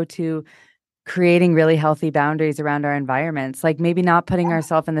does go to creating really healthy boundaries around our environments, like maybe not putting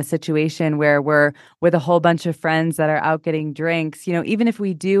ourselves in the situation where we're with a whole bunch of friends that are out getting drinks. Even if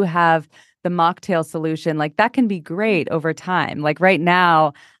we do have the mocktail solution, like that can be great over time. Like right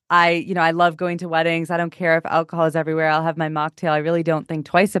now, I love going to weddings. I don't care if alcohol is everywhere. I'll have my mocktail. I really don't think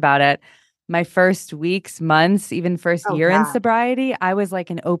twice about it. My first weeks, months, even first Oh, year in God. sobriety, I was like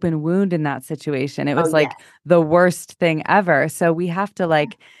an open wound in that situation. It Oh, was yes. like the worst thing ever. So we have to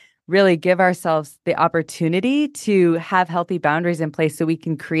like really give ourselves the opportunity to have healthy boundaries in place so we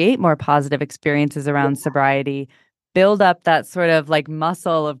can create more positive experiences around sobriety, build up that sort of like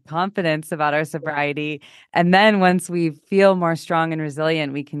muscle of confidence about our sobriety. And then once we feel more strong and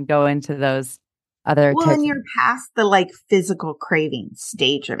resilient, we can go into those other Well, and types. you're past the like physical craving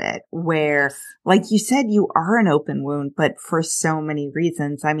stage of it where, Yes. like you said, you are an open wound, but for so many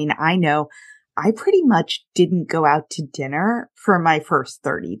reasons. I mean, I know I pretty much didn't go out to dinner for my first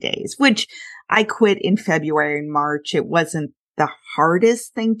 30 days, which I quit in February and March. It wasn't the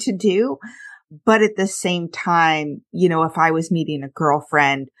hardest thing to do. But at the same time, if I was meeting a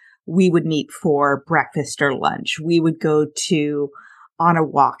girlfriend, we would meet for breakfast or lunch. We would go on a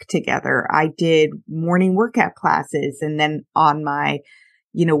walk together. I did morning workout classes. And then on my,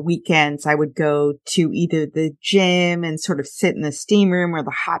 weekends, I would go to either the gym and sort of sit in the steam room or the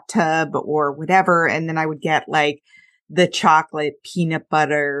hot tub or whatever. And then I would get like the chocolate, peanut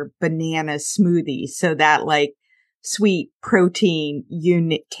butter, banana smoothie. So that like sweet protein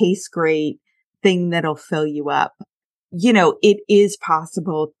unit tastes great thing that'll fill you up. It is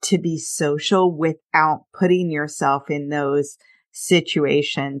possible to be social without putting yourself in those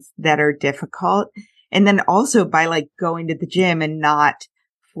situations that are difficult. And then also by like going to the gym and not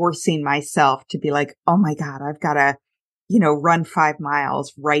forcing myself to be like, oh my God, I've got to, run 5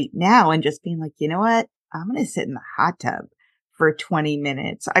 miles right now, and just being like, you know what? I'm going to sit in the hot tub for 20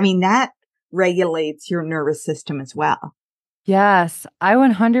 minutes. I mean, that regulates your nervous system as well. Yes, I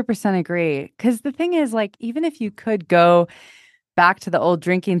 100% agree. Because the thing is, like, even if you could go back to the old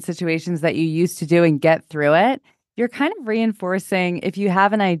drinking situations that you used to do and get through it, you're kind of reinforcing if you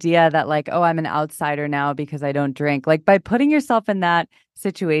have an idea that, like, oh, I'm an outsider now because I don't drink. Like, by putting yourself in that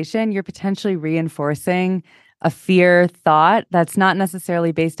situation, you're potentially reinforcing a fear thought that's not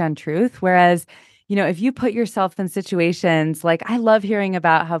necessarily based on truth. Whereas, if you put yourself in situations like I love hearing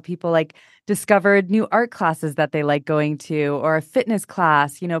about how people like discovered new art classes that they like going to, or a fitness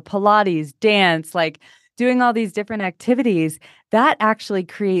class, Pilates, dance, like doing all these different activities, that actually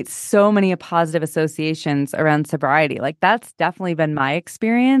creates so many positive associations around sobriety. Like that's definitely been my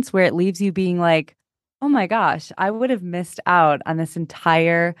experience where it leaves you being like, oh my gosh, I would have missed out on this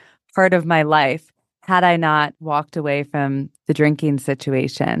entire part of my life had I not walked away from the drinking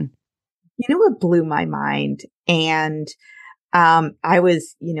situation. You know what blew my mind? And I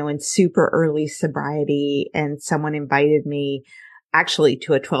was, in super early sobriety, and someone invited me actually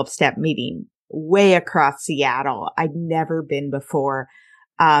to a 12-step meeting way across Seattle. I'd never been before.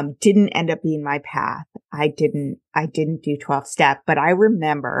 Didn't end up being my path. I didn't do 12-step, but I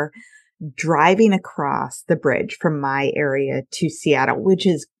remember driving across the bridge from my area to Seattle, which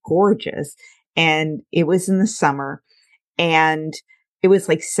is gorgeous. And it was in the summer, and it was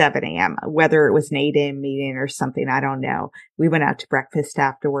like 7 a.m., whether it was an 8 a.m. meeting or something. I don't know. We went out to breakfast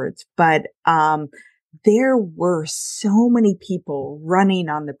afterwards, but, there were so many people running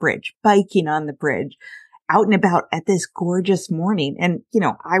on the bridge, biking on the bridge, out and about at this gorgeous morning. And,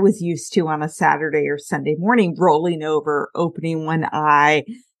 I was used to on a Saturday or Sunday morning rolling over, opening one eye,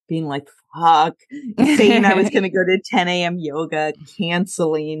 being like, fuck, saying I was going to go to 10 a.m. yoga,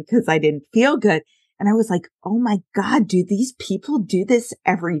 canceling because I didn't feel good. And I was like, oh my God, do these people do this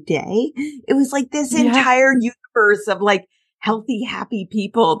every day? It was like this Yeah. entire universe of like healthy, happy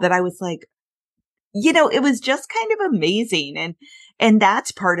people that I was like, it was just kind of amazing. And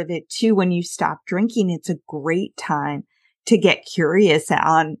that's part of it too. When you stop drinking, it's a great time to get curious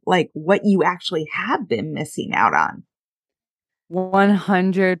on like what you actually have been missing out on.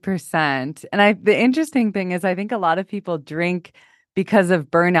 100%. And the interesting thing is I think a lot of people drink because of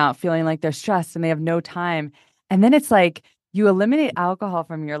burnout, feeling like they're stressed and they have no time. And then it's like you eliminate alcohol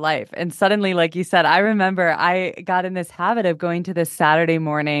from your life. And suddenly, like you said, I remember I got in this habit of going to this Saturday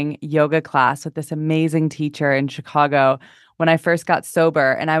morning yoga class with this amazing teacher in Chicago when I first got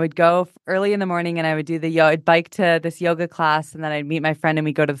sober. And I would go early in the morning and I would do I'd bike to this yoga class and then I'd meet my friend and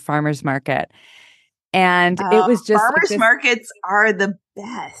we'd go to the farmer's market. And it was just like Farmers this. markets are the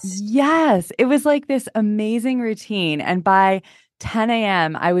best. Yes, it was like this amazing routine. And by 10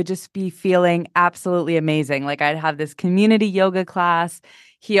 a.m., I would just be feeling absolutely amazing. Like I'd have this community yoga class.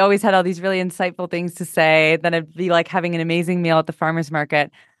 He always had all these really insightful things to say. Then I'd be like having an amazing meal at the farmer's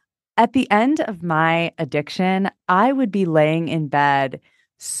market. At the end of my addiction, I would be laying in bed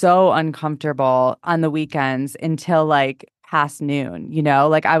so uncomfortable on the weekends until like past noon,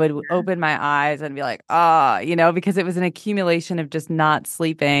 like I would open my eyes and be like, because it was an accumulation of just not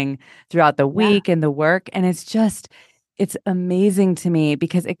sleeping throughout the Yeah. week and the work. And it's amazing to me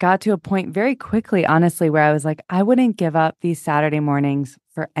because it got to a point very quickly, honestly, where I was like, I wouldn't give up these Saturday mornings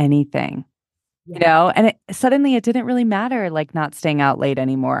for anything. And suddenly it didn't really matter, like not staying out late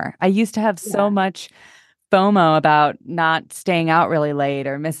anymore. I used to have so much FOMO about not staying out really late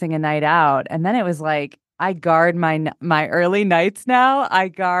or missing a night out. And then it was like, I guard my early nights now.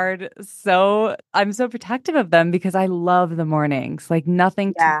 I'm so protective of them because I love the mornings. Like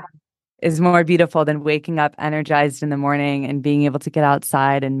nothing is more beautiful than waking up energized in the morning and being able to get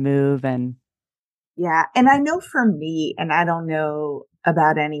outside and move and Yeah. And I know for me, and I don't know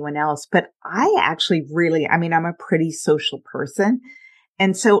about anyone else, but I actually I'm a pretty social person.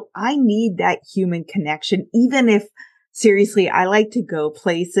 And so I need that human connection, even if seriously, I like to go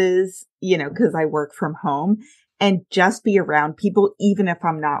places, cause I work from home and just be around people, even if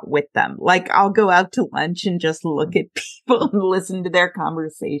I'm not with them. Like I'll go out to lunch and just look at people and listen to their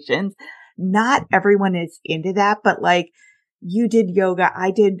conversations. Not everyone is into that, but like you did yoga. I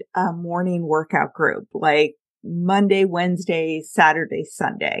did a morning workout group, like Monday, Wednesday, Saturday,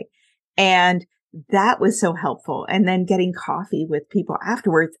 Sunday. And that was so helpful. And then getting coffee with people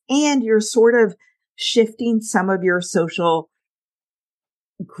afterwards. And you're sort of shifting some of your social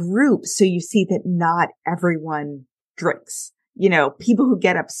groups. So you see that not everyone drinks, people who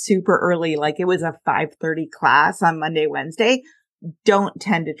get up super early, like it was a 5:30 class on Monday, Wednesday, don't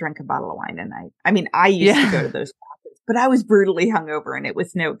tend to drink a bottle of wine a night. I mean, I used to go to those classes, but I was brutally hungover and it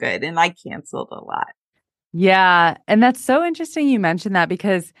was no good. And I canceled a lot. Yeah. And that's so interesting you mentioned that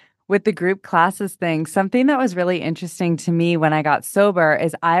because with the group classes thing, something that was really interesting to me when I got sober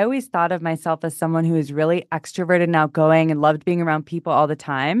is I always thought of myself as someone who is really extroverted and outgoing and loved being around people all the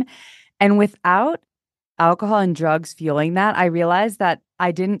time. And without alcohol and drugs fueling that, I realized that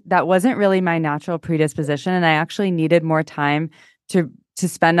that wasn't really my natural predisposition. And I actually needed more time to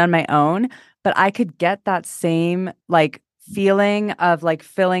spend on my own. But I could get that same like feeling of like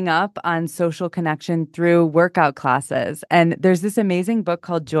filling up on social connection through workout classes. And there's this amazing book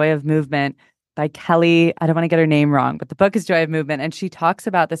called Joy of Movement by Kelly. I don't want to get her name wrong, but the book is Joy of Movement. And she talks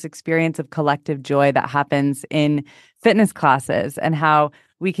about this experience of collective joy that happens in fitness classes and how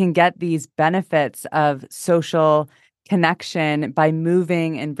we can get these benefits of social connection by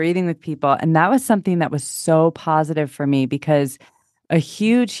moving and breathing with people. And that was something that was so positive for me because a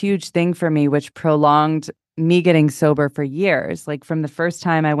huge, huge thing for me, which prolonged me getting sober for years. Like from the first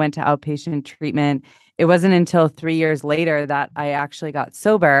time I went to outpatient treatment, it wasn't until 3 years later that I actually got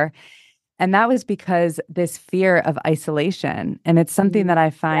sober. And that was because this fear of isolation. And it's something that I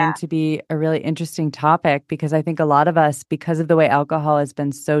find to be a really interesting topic because I think a lot of us, because of the way alcohol has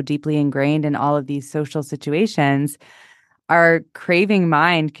been so deeply ingrained in all of these social situations, our craving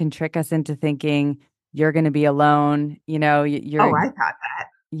mind can trick us into thinking you're going to be alone. You're. Oh, I thought that.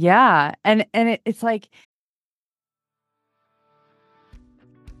 Yeah. And it's like.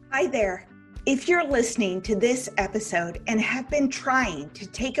 Hi there. If you're listening to this episode and have been trying to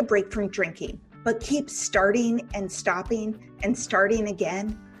take a break from drinking, but keep starting and stopping and starting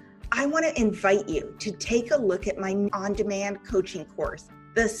again, I want to invite you to take a look at my on-demand coaching course,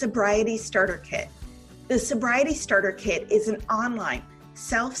 the Sobriety Starter Kit. The Sobriety Starter Kit is an online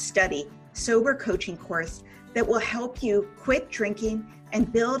self-study sober coaching course that will help you quit drinking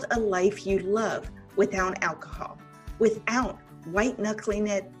and build a life you love without alcohol, without white-knuckling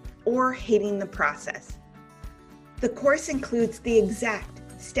it or hating the process. The course includes the exact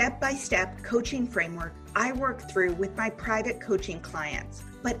step-by-step coaching framework I work through with my private coaching clients,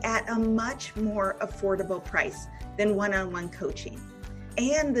 but at a much more affordable price than one-on-one coaching.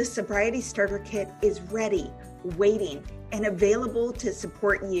 And the Sobriety Starter Kit is ready waiting, and available to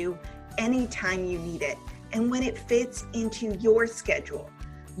support you anytime you need it and when it fits into your schedule.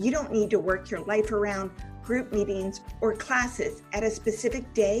 You don't need to work your life around group meetings or classes at a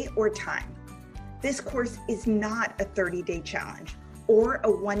specific day or time. This course is not a 30-day challenge or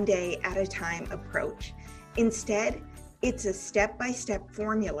a one-day at a time approach. Instead, it's a step-by-step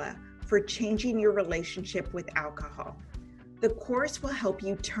formula for changing your relationship with alcohol. The course will help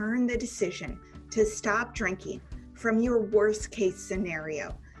you turn the decision to stop drinking from your worst case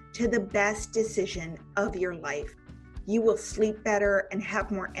scenario to the best decision of your life. You will sleep better and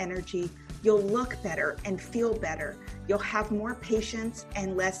have more energy. You'll look better and feel better. You'll have more patience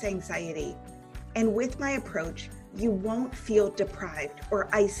and less anxiety. And with my approach, you won't feel deprived or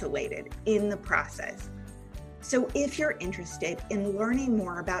isolated in the process. So if you're interested in learning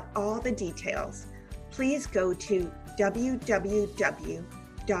more about all the details, please go to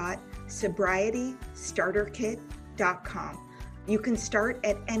www.sobrietystarterkit.com. You can start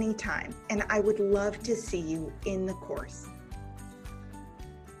at any time, and I would love to see you in the course.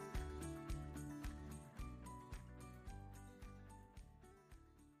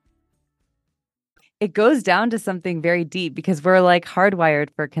 It goes down to something very deep because we're like hardwired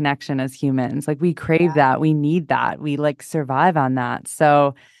for connection as humans. Like we crave that. We need that. We like survive on that.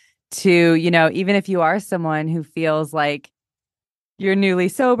 So to, even if you are someone who feels like you're newly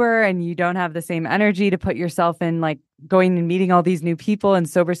sober and you don't have the same energy to put yourself in like going and meeting all these new people in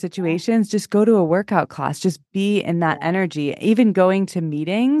sober situations, just go to a workout class, just be in that energy, even going to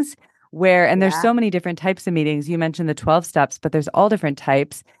meetings and there's so many different types of meetings. You mentioned the 12 steps, but there's all different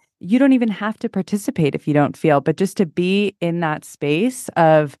types. You don't even have to participate if you don't feel, but just to be in that space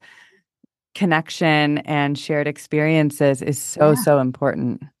of connection and shared experiences is so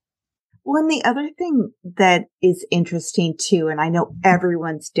important. Well, and the other thing that is interesting too, and I know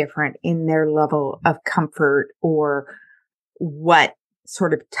everyone's different in their level of comfort or what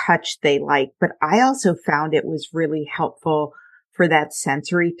sort of touch they like, but I also found it was really helpful for that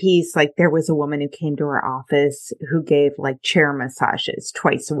sensory piece. Like there was a woman who came to our office who gave like chair massages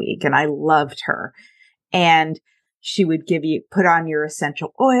twice a week, and I loved her. And she would put on your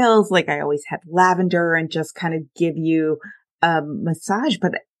essential oils. Like I always had lavender and just kind of give you a massage.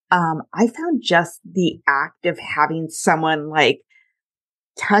 But I found just the act of having someone like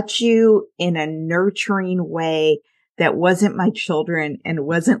touch you in a nurturing way that wasn't my children and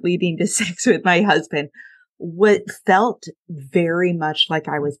wasn't leading to sex with my husband, what felt very much like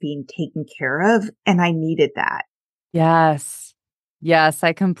I was being taken care of. And I needed that. Yes. Yes,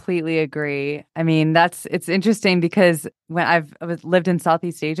 I completely agree. I mean, it's interesting because when I lived in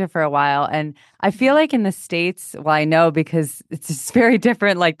Southeast Asia for a while, and I feel like in the States, well, I know because it's just very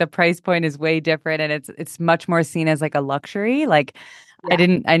different, like the price point is way different and it's much more seen as like a luxury. Like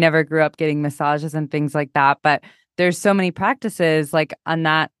I never grew up getting massages and things like that, but there's so many practices like on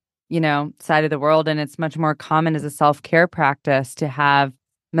that, side of the world, and it's much more common as a self-care practice to have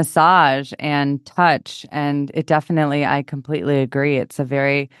massage and touch. And I completely agree. It's a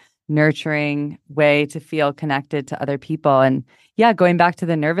very nurturing way to feel connected to other people. And yeah, going back to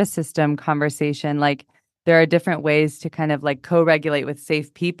the nervous system conversation, like there are different ways to kind of like co-regulate with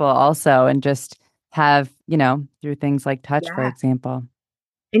safe people also, and just have, through things like touch, for example.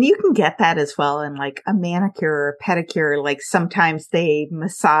 And you can get that as well in like a manicure or pedicure. Like sometimes they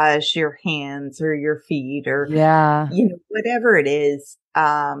massage your hands or your feet or, whatever it is.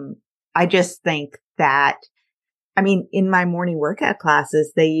 I just think that, in my morning workout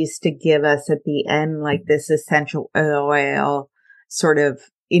classes, they used to give us at the end, like this essential oil sort of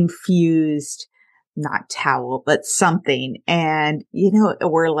infused, not towel, but something. And,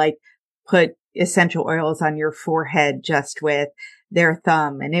 or like put essential oils on your forehead just with their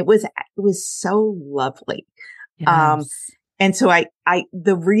thumb. And it was so lovely. Yes. And so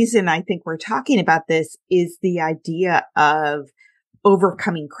the reason I think we're talking about this is the idea of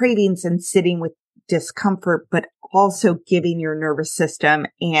overcoming cravings and sitting with discomfort, but also giving your nervous system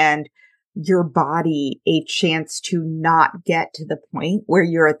and your body a chance to not get to the point where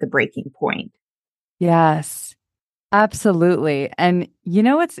you're at the breaking point. Yes, absolutely. And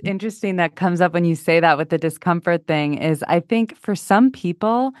what's interesting that comes up when you say that with the discomfort thing is I think for some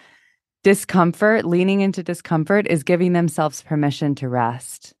people, leaning into discomfort is giving themselves permission to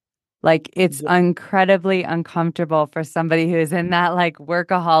rest. Like it's incredibly uncomfortable for somebody who is in that like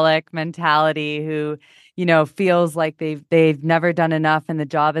workaholic mentality who, feels like they've never done enough and the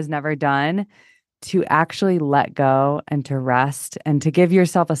job is never done, to actually let go and to rest and to give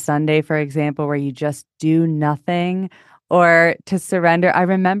yourself a Sunday, for example, where you just do nothing, or to surrender. I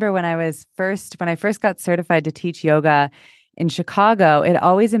remember when I first got certified to teach yoga, in Chicago, it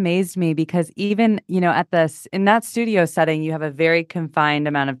always amazed me because even, in that studio setting, you have a very confined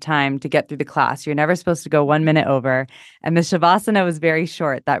amount of time to get through the class. You're never supposed to go 1 minute over. And the Shavasana was very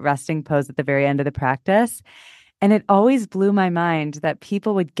short, that resting pose at the very end of the practice. And it always blew my mind that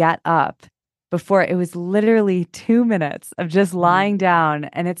people would get up before it was literally 2 minutes of just lying down.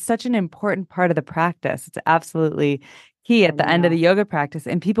 And it's such an important part of the practice. It's absolutely key at the end of the yoga practice.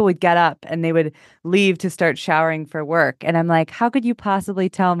 And people would get up and they would leave to start showering for work. And I'm like, how could you possibly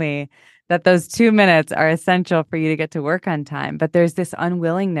tell me that those 2 minutes are essential for you to get to work on time? But there's this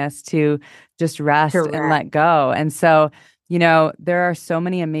unwillingness to just rest and let go. And so, there are so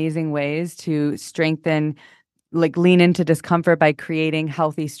many amazing ways to strengthen, like lean into discomfort by creating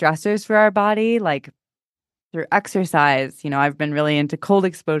healthy stressors for our body, like through exercise. I've been really into cold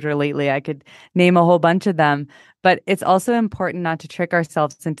exposure lately. I could name a whole bunch of them, but it's also important not to trick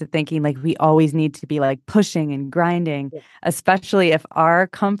ourselves into thinking like we always need to be like pushing and grinding, especially if our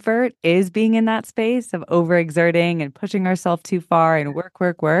comfort is being in that space of overexerting and pushing ourselves too far and work,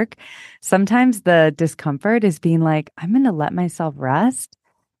 work, work. Sometimes the discomfort is being like, I'm going to let myself rest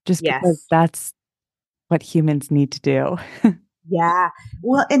just because that's what humans need to do. Yeah.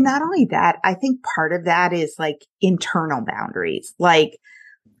 Well, and not only that, I think part of that is like internal boundaries, like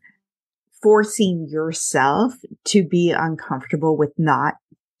forcing yourself to be uncomfortable with not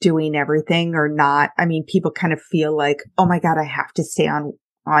doing everything or not. I mean, people kind of feel like, oh my God, I have to stay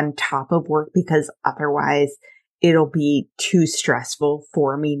on top of work because otherwise it'll be too stressful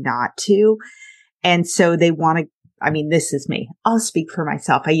for me not to. And so they want to, I mean, this is me. I'll speak for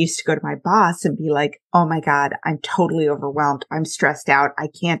myself. I used to go to my boss and be like, oh my God, I'm totally overwhelmed. I'm stressed out. I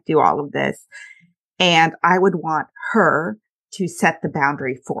can't do all of this. And I would want her to set the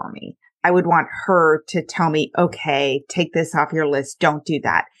boundary for me. I would want her to tell me, okay, take this off your list. Don't do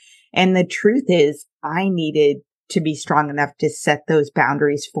that. And the truth is I needed to be strong enough to set those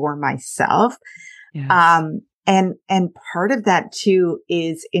boundaries for myself. Yes. And part of that too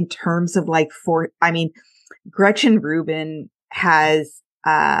is in terms of like Gretchen Rubin has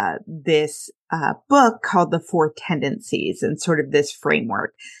this book called The Four Tendencies and sort of this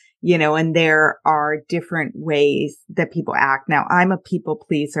framework, and there are different ways that people act. Now, I'm a people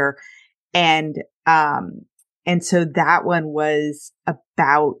pleaser, and so that one was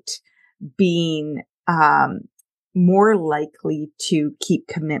about being more likely to keep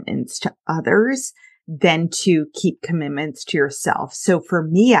commitments to others than to keep commitments to yourself. So for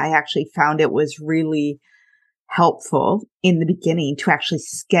me, I actually found it was really helpful in the beginning to actually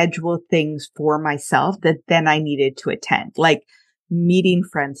schedule things for myself that then I needed to attend, like meeting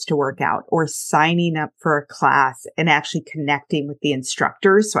friends to work out or signing up for a class and actually connecting with the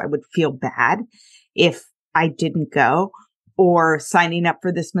instructors. So I would feel bad if I didn't go, or signing up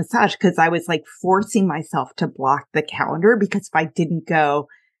for this massage because I was like forcing myself to block the calendar because if I didn't go,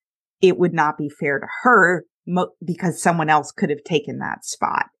 it would not be fair to her because someone else could have taken that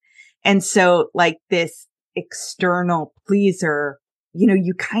spot. And so like this external pleaser,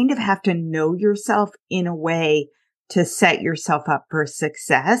 you kind of have to know yourself in a way to set yourself up for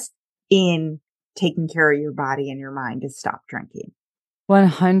success in taking care of your body and your mind to stop drinking.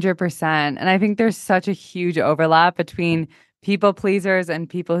 100%. And I think there's such a huge overlap between people pleasers and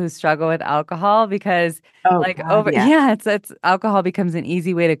people who struggle with alcohol because it's alcohol becomes an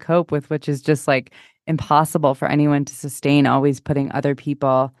easy way to cope with, which is just like impossible for anyone to sustain, always putting other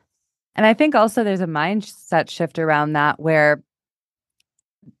people. And I think also there's a mindset shift around that where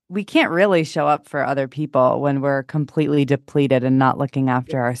we can't really show up for other people when we're completely depleted and not looking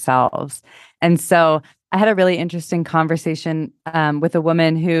after ourselves. And so I had a really interesting conversation with a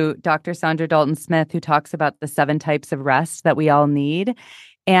woman Dr. Sandra Dalton Smith, who talks about the 7 types of rest that we all need.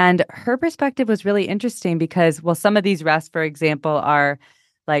 And her perspective was really interesting because, well, some of these rests, for example, are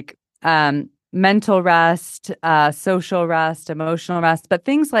like mental rest, social rest, emotional rest, but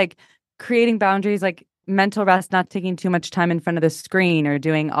things like creating boundaries, like mental rest, not taking too much time in front of the screen or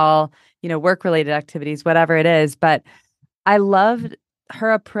doing all, work-related activities, whatever it is. But I loved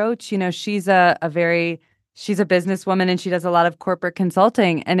her approach. She's a businesswoman and she does a lot of corporate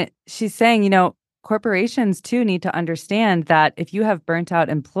consulting. And she's saying, corporations too need to understand that if you have burnt out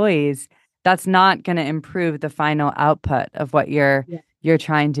employees, that's not going to improve the final output of what you're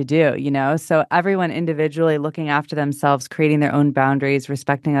trying to do, So everyone individually looking after themselves, creating their own boundaries,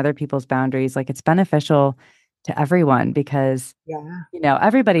 respecting other people's boundaries, like it's beneficial to everyone because,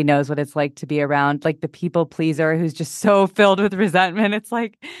 everybody knows what it's like to be around like the people pleaser who's just so filled with resentment. It's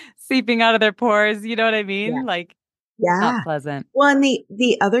like seeping out of their pores. You know what I mean? Yeah. Like, yeah. not pleasant. Well, and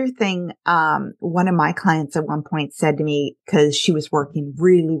the other thing, one of my clients at one point said to me, because she was working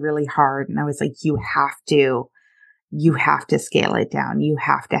really, really hard, and I was like, you have to you have to scale it down. You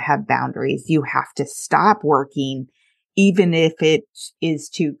have to have boundaries. You have to stop working, even if it is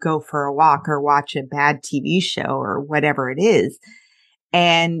to go for a walk or watch a bad TV show or whatever it is.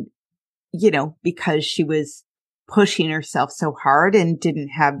 And, because she was pushing herself so hard and didn't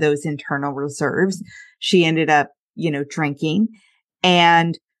have those internal reserves, she ended up, drinking.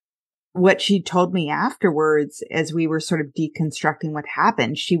 And what she told me afterwards, as we were sort of deconstructing what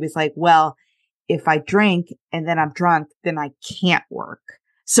happened, she was like, well, if I drink and then I'm drunk, then I can't work.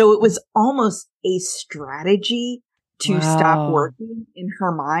 So it was almost a strategy to stop Wow. working in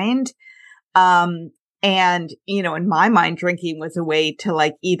her mind. And, in my mind, drinking was a way to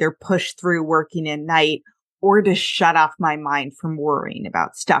like either push through working at night or to shut off my mind from worrying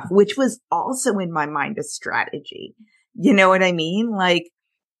about stuff, which was also in my mind a strategy. You know what I mean? Like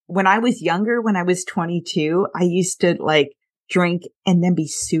when I was younger, when I was 22, I used to like drink and then be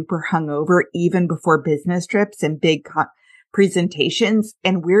super hungover even before business trips and big presentations.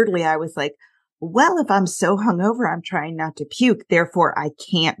 And weirdly, I was like, well, if I'm so hungover, I'm trying not to puke. Therefore, I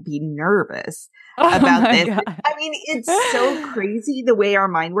can't be nervous Oh about my this. God. I mean, it's so crazy the way our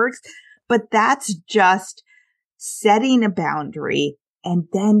mind works, but that's just setting a boundary and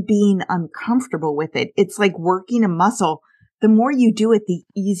then being uncomfortable with it. It's like working a muscle. The more you do it, the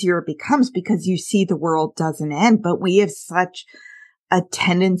easier it becomes because you see the world doesn't end. But we have such a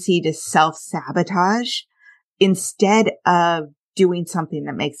tendency to self-sabotage instead of doing something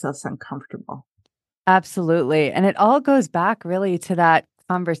that makes us uncomfortable. Absolutely. And it all goes back really to that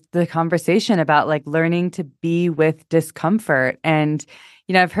the conversation about like learning to be with discomfort. And,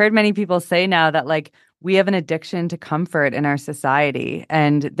 I've heard many people say now that like we have an addiction to comfort in our society.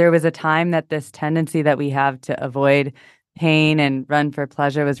 And there was a time that this tendency that we have to avoid pain and run for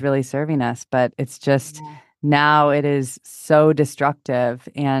pleasure was really serving us. But it's just Yeah. now it is so destructive.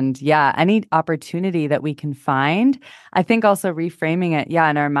 And yeah, any opportunity that we can find, I think also reframing it,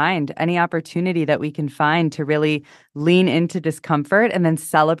 in our mind, any opportunity that we can find to really lean into discomfort and then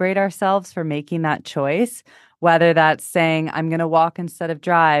celebrate ourselves for making that choice, whether that's saying, I'm going to walk instead of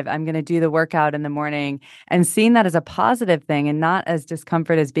drive, I'm going to do the workout in the morning, and seeing that as a positive thing and not as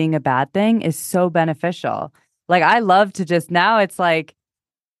discomfort as being a bad thing is so beneficial. Like, I love to just now it's like,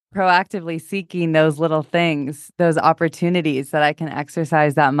 proactively seeking those little things, those opportunities that I can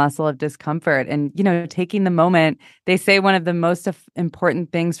exercise that muscle of discomfort and, taking the moment. They say one of the most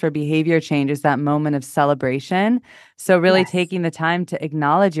important things for behavior change is that moment of celebration. So really Yes. taking the time to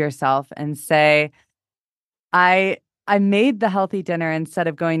acknowledge yourself and say, I made the healthy dinner instead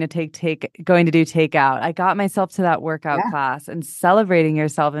of going to going to do takeout. I got myself to that workout Yeah. class and celebrating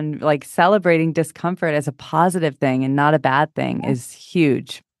yourself and like celebrating discomfort as a positive thing and not a bad thing is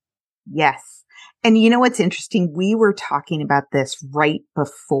huge. Yes. And you know what's interesting? We were talking about this right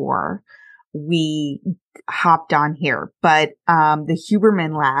before we hopped on here, but the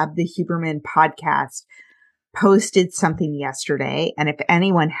Huberman Lab, the Huberman podcast, posted something yesterday. And if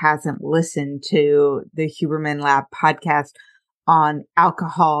anyone hasn't listened to the Huberman Lab podcast on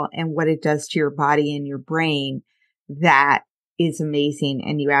alcohol and what it does to your body and your brain, that is amazing.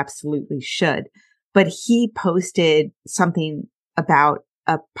 And you absolutely should. But he posted something about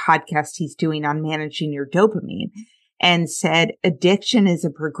a podcast he's doing on managing your dopamine and said addiction is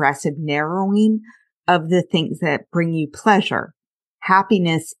a progressive narrowing of the things that bring you pleasure.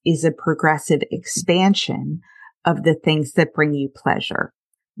 Happiness is a progressive expansion of the things that bring you pleasure.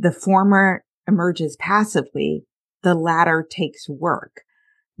 The former emerges passively. The latter takes work.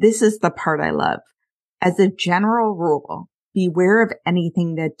 This is the part I love. As a general rule, beware of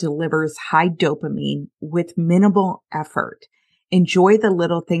anything that delivers high dopamine with minimal effort. Enjoy the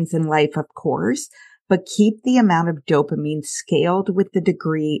little things in life, of course, but keep the amount of dopamine scaled with the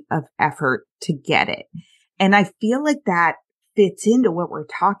degree of effort to get it. And I feel like that fits into what we're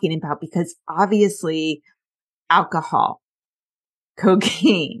talking about because obviously alcohol,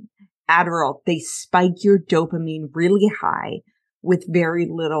 cocaine, Adderall, they spike your dopamine really high with very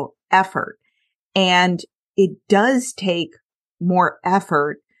little effort. And it does take more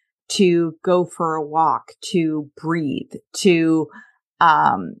effort to go for a walk, to breathe, to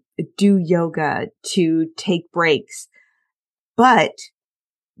do yoga, to take breaks. But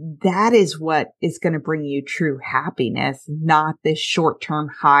that is what is going to bring you true happiness, not this short-term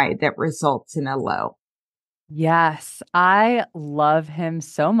high that results in a low. Yes, I love him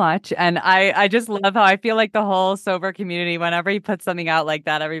so much. And I just love how I feel like the whole sober community, whenever he puts something out like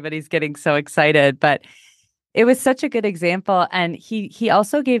that, everybody's getting so excited. But it was such a good example. And he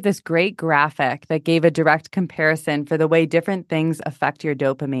also gave this great graphic that gave a direct comparison for the way different things affect your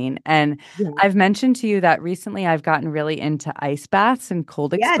dopamine. And Yeah. I've mentioned to you that recently I've gotten really into ice baths and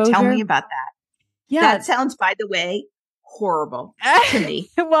cold Yeah. Tell exposure. me about that. Yeah. That sounds, by the way, horrible to me.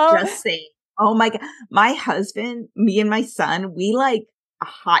 Well, Just saying. Oh my God. My husband, me and my son, we like a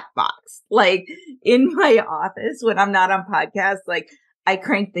hot box. Like in my office when I'm not on podcast, like I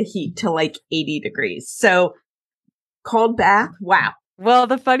crank the heat to like 80 degrees. So cold bath. Wow. well,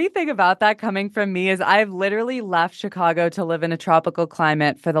 the funny thing about that coming from me is I've literally left Chicago to live in a tropical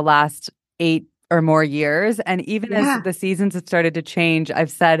climate for the last 8 or more years. And even as Yeah. the seasons have started to change,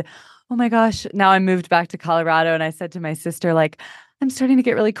 I've said, oh my gosh, now I moved back to Colorado. And I said to my sister, like, I'm starting to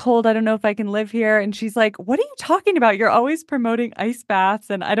get really cold. I don't know if I can live here. And she's like, what are you talking about? You're always promoting ice baths.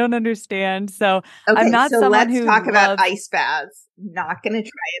 And I don't understand. So I'm Okay. not So someone let's who talk about loves. ice baths. Not going to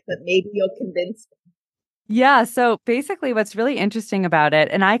try it, but maybe you'll convince me. Yeah. So basically, what's really interesting about it,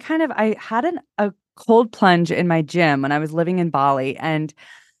 and I had a cold plunge in my gym when I was living in Bali, and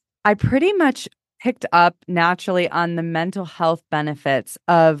I pretty much picked up naturally on the mental health benefits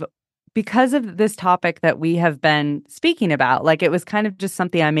of because of this topic that we have been speaking about. Like it was kind of just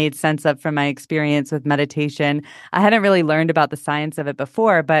something I made sense of from my experience with meditation. I hadn't really learned about the science of it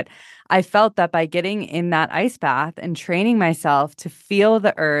before, but I felt that by getting in that ice bath and training myself to feel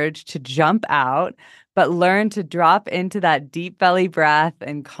the urge to jump out, but learn to drop into that deep belly breath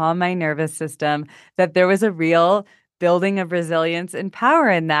and calm my nervous system, that there was a real building of resilience and power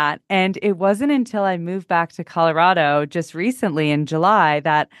in that. And it wasn't until I moved back to Colorado just recently in July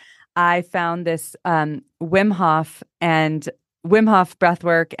that I found this Wim Hof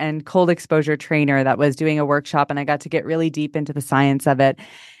breathwork and cold exposure trainer that was doing a workshop, and I got to get really deep into the science of it.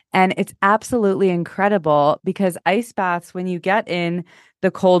 And it's absolutely incredible because ice baths, when you get in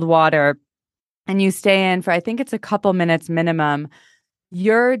the cold water and you stay in for, I think it's a couple minutes minimum,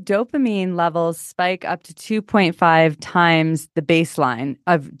 your dopamine levels spike up to 2.5 times the baseline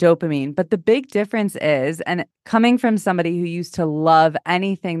of dopamine. But the big difference is, and coming from somebody who used to love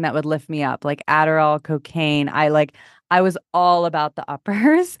anything that would lift me up, like Adderall, cocaine, I was all about the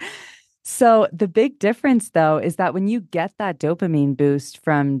uppers. So the big difference though is that when you get that dopamine boost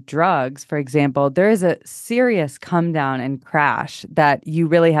from drugs, for example, there is a serious come down and crash that you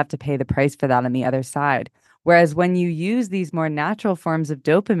really have to pay the price for that on the other side. Whereas when you use these more natural forms of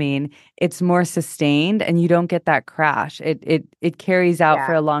dopamine, it's more sustained and you don't get that crash. It carries out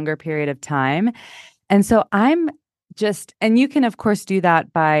for Yeah. a longer period of time. And so and you can of course do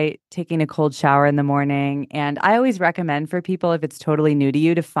that by taking a cold shower in the morning. And I always recommend for people, if it's totally new to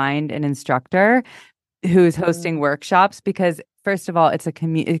you, to find an instructor who's hosting Mm. workshops because first of all, it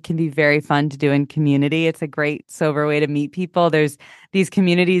can be very fun to do in community. It's a great sober way to meet people. There's these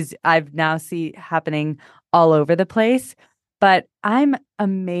communities I've now see happening all over the place, but I'm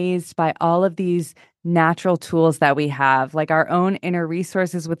amazed by all of these natural tools that we have, like our own inner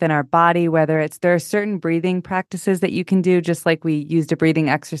resources within our body, there are certain breathing practices that you can do, just like we used a breathing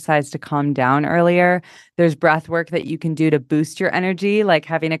exercise to calm down earlier. There's breath work that you can do to boost your energy, like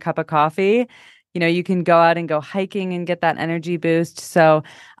having a cup of coffee. You can go out and go hiking and get that energy boost. So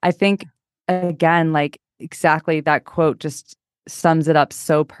I think, again, like exactly that quote just sums it up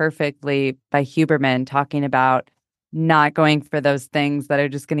so perfectly by Huberman talking about not going for those things that are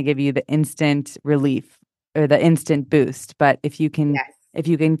just going to give you the instant relief or the instant boost. But Yes. if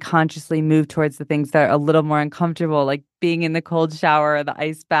you can consciously move towards the things that are a little more uncomfortable, like being in the cold shower or the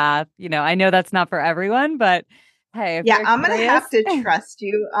ice bath, I know that's not for everyone, but hey, if Yeah, you're I'm going to curious. have to trust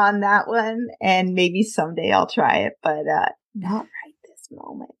you on that one. And maybe someday I'll try it, but not right this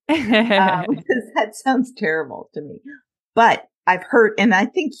moment. Because that sounds terrible to me. But I've heard, and I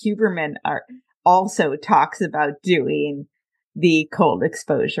think Huberman also talks about doing the cold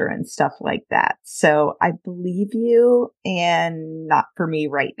exposure and stuff like that. So I believe you, and not for me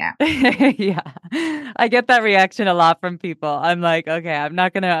right now. Yeah. I get that reaction a lot from people. I'm like, okay, I'm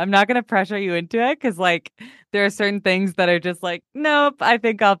not gonna pressure you into it because like there are certain things that are just like, nope, I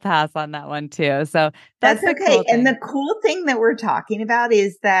think I'll pass on that one too. So that's That's the okay. cool And thing. the cool thing that we're talking about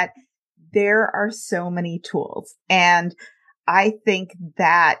is that there are so many tools. And I think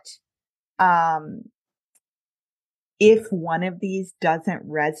that um, if one of these doesn't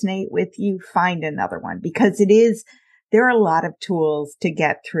resonate with you, find another one because there are a lot of tools to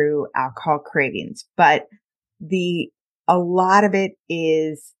get through alcohol cravings, but a lot of it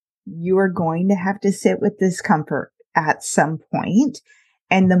is you are going to have to sit with discomfort at some point.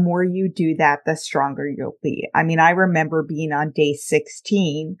 And the more you do that, the stronger you'll be. I mean, I remember being on day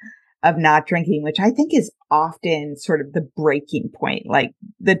 16 of not drinking, which I think is often sort of the breaking point, like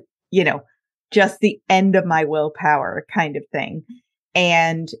you know, just the end of my willpower kind of thing.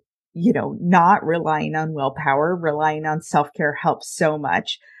 And, not relying on willpower, relying on self-care helps so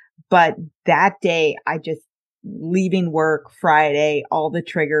much. But that day, I just leaving work Friday, all the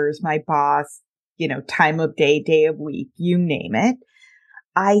triggers, my boss, time of day of week, you name it.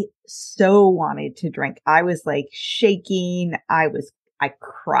 I so wanted to drink. I was like shaking. I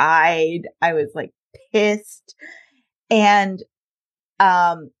cried. I was like pissed. And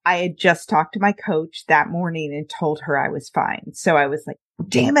I had just talked to my coach that morning and told her I was fine. So I was like,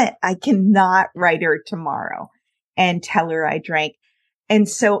 damn it, I cannot write her tomorrow and tell her I drank. And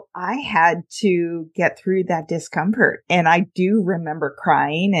so I had to get through that discomfort. And I do remember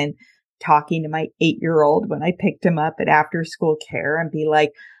crying and talking to my 8-year-old when I picked him up at after school care and be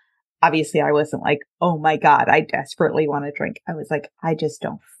like, obviously I wasn't like, oh my God, I desperately want to drink. I was like, I just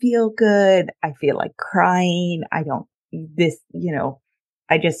don't feel good. I feel like crying. I don't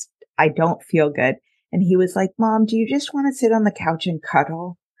feel good. And he was like, Mom, do you just want to sit on the couch and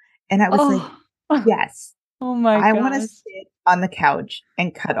cuddle? And I was like, yes, oh my I want to gosh. sit on the couch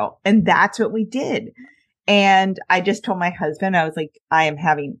and cuddle. And that's what we did. And I just told my husband, I was like, I am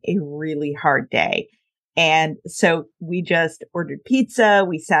having a really hard day. And so we just ordered pizza.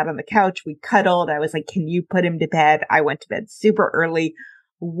 We sat on the couch. We cuddled. I was like, can you put him to bed? I went to bed super early,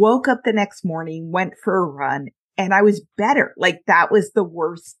 woke up the next morning, went for a run, and I was better. Like that was the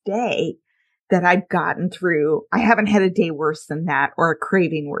worst day that I'd gotten through. I haven't had a day worse than that or a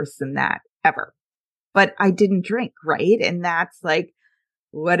craving worse than that ever, but I didn't drink. Right. And that's like,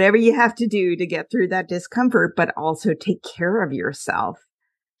 whatever you have to do to get through that discomfort, but also take care of yourself.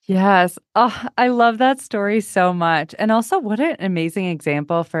 Yes. Oh, I love that story so much. And also, what an amazing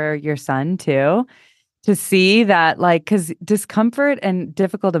example for your son, too, to see that, like, because discomfort and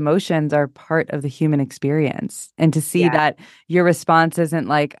difficult emotions are part of the human experience. And to see Yeah. that your response isn't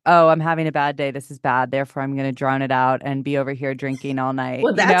like, oh, I'm having a bad day. This is bad. Therefore, I'm going to drown it out and be over here drinking all night.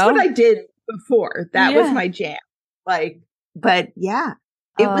 Well, that's what I did before. That was Yeah. my jam. But yeah,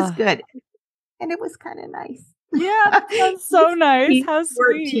 it was good. And it was kind of nice. Yeah, that sounds so nice. He's How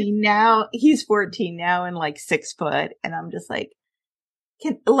 14 sweet. now. He's 14 now and like 6 foot. And I'm just like,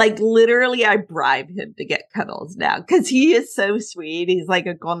 literally I bribe him to get cuddles now because he is so sweet. He's like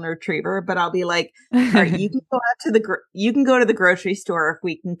a golden retriever, but I'll be like, all right, you can go out to you can go to the grocery store if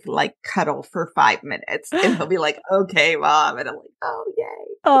we can like cuddle for 5 minutes. And he'll be like, okay, Mom. And I'm like, oh,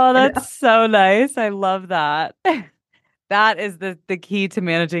 yay. Oh, that's so nice. I love that. That is the key to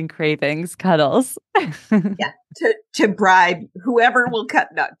managing cravings, cuddles. Yeah, to bribe whoever will cut.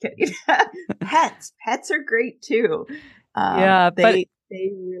 Not kidding. Pets are great too. They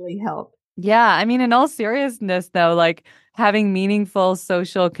really help. Yeah, I mean, in all seriousness, though, like having meaningful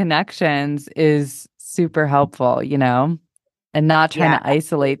social connections is super helpful, and not trying to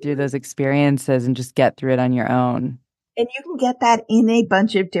isolate through those experiences and just get through it on your own. And you can get that in a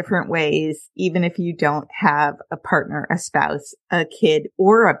bunch of different ways, even if you don't have a partner, a spouse, a kid,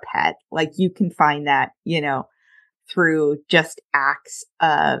 or a pet. Like you can find that, through just acts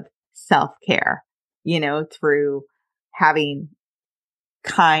of self-care, through having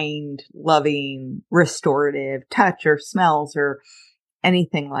kind, loving, restorative touch or smells or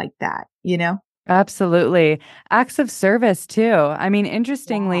anything like that, Absolutely. Acts of service, too. I mean,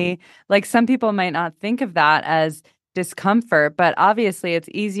 interestingly, like some people might not think of that as discomfort, but obviously it's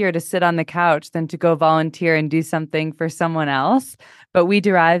easier to sit on the couch than to go volunteer and do something for someone else. But we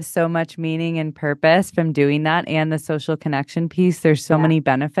derive so much meaning and purpose from doing that and the social connection piece. There's so many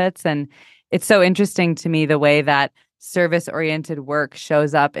benefits. And it's so interesting to me the way that service-oriented work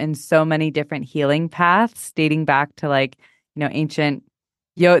shows up in so many different healing paths, dating back to ancient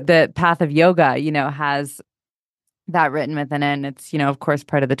the path of yoga, has that written within it. And it's, of course,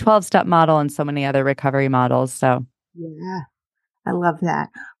 part of the 12-step model and so many other recovery models. So, yeah, I love that.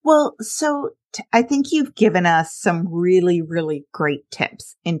 Well, so I think you've given us some really, really great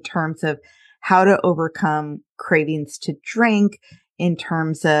tips in terms of how to overcome cravings to drink, in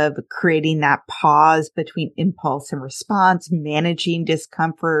terms of creating that pause between impulse and response, managing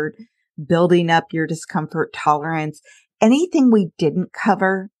discomfort, building up your discomfort tolerance. Anything we didn't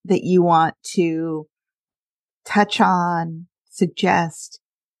cover that you want to touch on, suggest?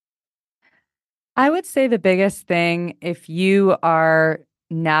 I would say the biggest thing, if you are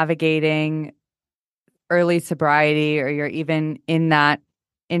navigating early sobriety or you're even in that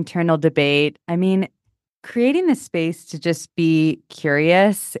internal debate, I mean, creating the space to just be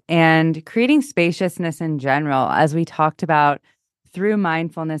curious and creating spaciousness in general, as we talked about through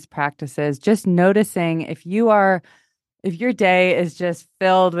mindfulness practices, just noticing if your day is just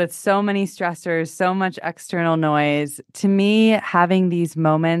filled with so many stressors, so much external noise, to me, having these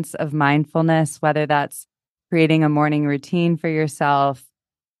moments of mindfulness, whether that's creating a morning routine for yourself,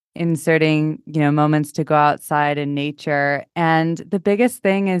 inserting, moments to go outside in nature. And the biggest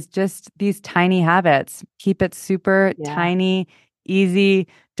thing is just these tiny habits. Keep it super tiny, easy.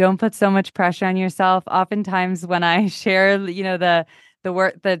 Don't put so much pressure on yourself. Oftentimes when I share,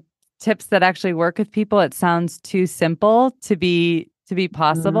 the tips that actually work with people, it sounds too simple to be Mhm.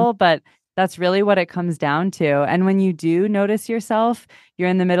 possible, but that's really what it comes down to. And when you do notice yourself, you're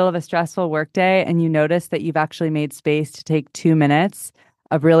in the middle of a stressful workday and you notice that you've actually made space to take 2 minutes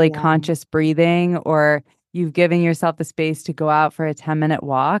of really Yeah. conscious breathing, or you've given yourself the space to go out for a 10-minute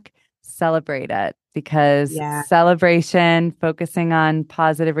walk, celebrate it, because Yeah. celebration, focusing on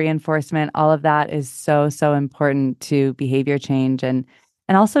positive reinforcement, all of that is so, so important to behavior change and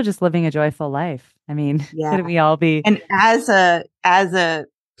also just living a joyful life. I mean, Yeah. couldn't we all be? And as a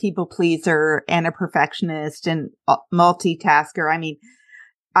people pleaser and a perfectionist and a multitasker, I mean,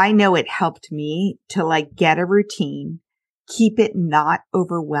 I know it helped me to like get a routine, keep it not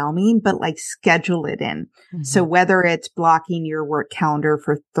overwhelming, but like schedule it in. So Mhm. whether it's blocking your work calendar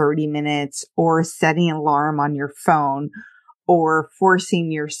for 30 minutes or setting an alarm on your phone or forcing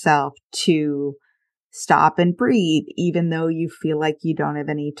yourself to stop and breathe, even though you feel like you don't have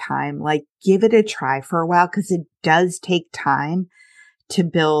any time, like give it a try for a while because it does take time to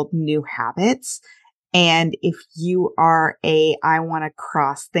build new habits. And if you are I want to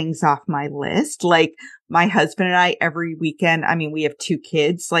cross things off my list, like my husband and I every weekend, I mean, we have 2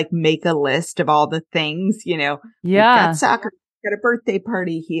 kids, like make a list of all the things, we've got Yeah. soccer, we've got a birthday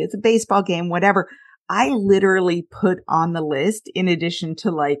party, he has a baseball game, whatever. I literally put on the list in addition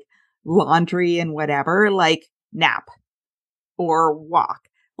to like laundry and whatever, like nap or walk.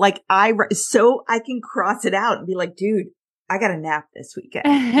 Like so I can cross it out and be like, dude, I got a nap this weekend.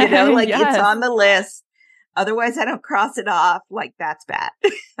 Like it's Yes. on the list. Otherwise I don't cross it off. Like that's bad.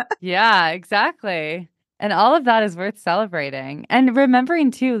 Yeah, exactly. And all of that is worth celebrating. And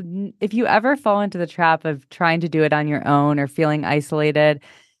remembering too, if you ever fall into the trap of trying to do it on your own or feeling isolated,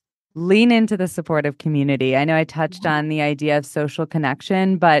 lean into the supportive community. I know I touched on the idea of social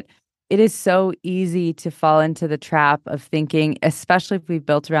connection, but it is so easy to fall into the trap of thinking, especially if we've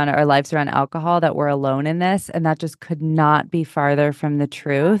built around our lives around alcohol, that we're alone in this. And that just could not be farther from the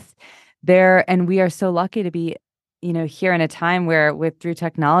truth. And we are so lucky to be, here in a time where through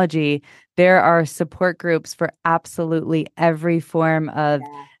technology, there are support groups for absolutely every form of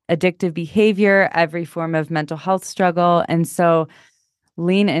Yeah. addictive behavior, every form of mental health struggle. And so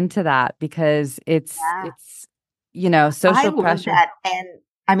lean into that because Yeah. I social love pressure. that. And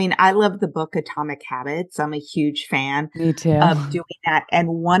I mean, I love the book Atomic Habits. I'm a huge fan Me too. of doing that. And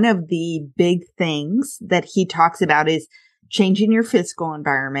one of the big things that he talks about is changing your physical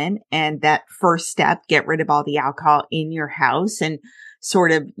environment. And that first step, get rid of all the alcohol in your house and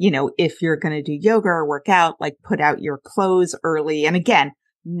sort of, if you're going to do yoga or work out, like put out your clothes early. And again,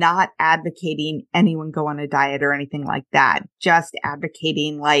 not advocating anyone go on a diet or anything like that. Just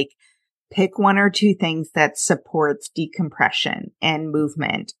advocating like, pick 1 or 2 things that supports decompression and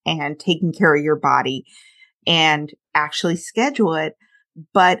movement and taking care of your body and actually schedule it.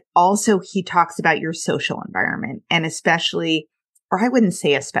 But also he talks about your social environment and especially, or I wouldn't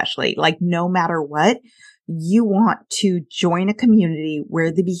say especially, like no matter what, you want to join a community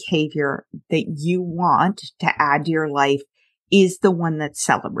where the behavior that you want to add to your life is the one that's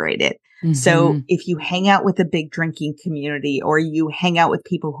celebrated. So Hmm. if you hang out with a big drinking community or you hang out with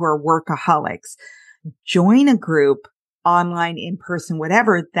people who are workaholics, join a group online, in person,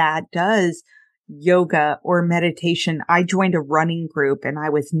 whatever that does yoga or meditation. I joined a running group and I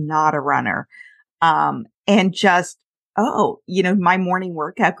was not a runner. And just, my morning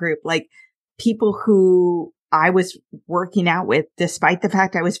workout group, like people who I was working out with, despite the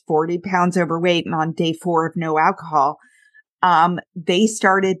fact I was 40 pounds overweight and on day 4 of no alcohol, they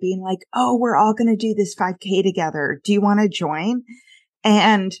started being like, oh, we're all going to do this 5K together. Do you want to join?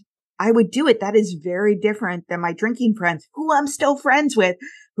 And I would do it. That is very different than my drinking friends who I'm still friends with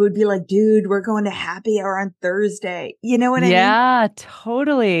who would be like, dude, we're going to happy hour on Thursday. You know what I mean? Yeah,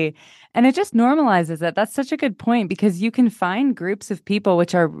 totally. And it just normalizes it. That's such a good point because you can find groups of people,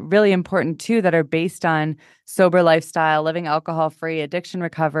 which are really important too, that are based on sober lifestyle, living alcohol free, addiction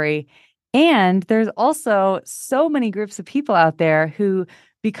recovery. And there's also so many groups of people out there who,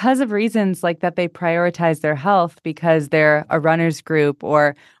 because of reasons like that, they prioritize their health because they're a runner's group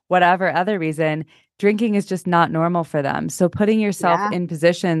or whatever other reason, drinking is just not normal for them. So putting yourself Yeah. in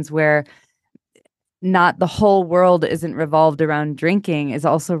positions where not the whole world isn't revolved around drinking is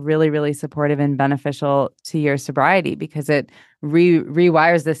also really, really supportive and beneficial to your sobriety because it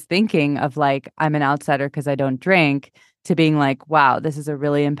rewires this thinking of like, I'm an outsider because I don't drink to being like, wow, this is a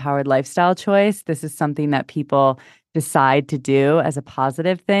really empowered lifestyle choice. This is something that people decide to do as a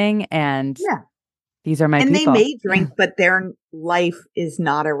positive thing. And Yeah. these are my And they people. may drink, but their life is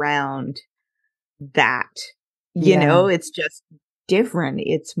not around that. Yeah. It's just different.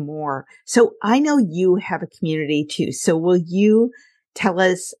 It's more. So I know you have a community too. So will you tell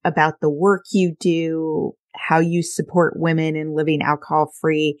us about the work you do, how you support women in living alcohol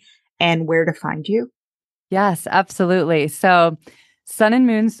free, and where to find you? Yes, absolutely. So Sun and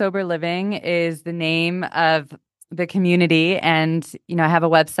Moon Sober Living is the name of the community. And, I have a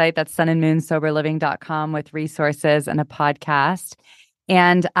website that's sunandmoonsoberliving.com with resources and a podcast.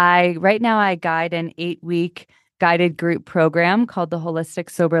 And right now I guide an 8-week guided group program called the Holistic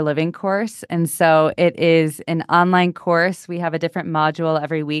Sober Living Course. And so it is an online course. We have a different module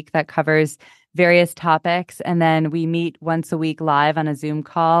every week that covers various topics. And then we meet once a week live on a Zoom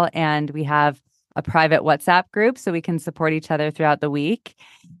call, and we have a private WhatsApp group so we can support each other throughout the week.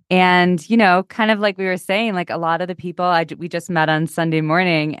 And, kind of like we were saying, like a lot of the people we just met on Sunday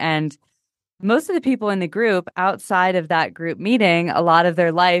morning, and most of the people in the group outside of that group meeting, a lot of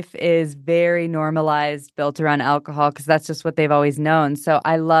their life is very normalized, built around alcohol, because that's just what they've always known. So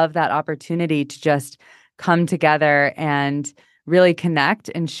I love that opportunity to just come together and really connect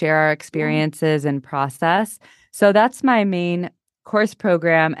and share our experiences and process. So that's my main course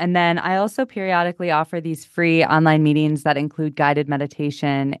program. And then I also periodically offer these free online meetings that include guided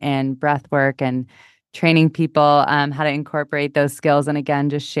meditation and breath work and training people how to incorporate those skills. And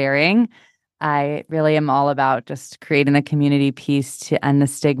again, just sharing. I really am all about just creating a community piece to end the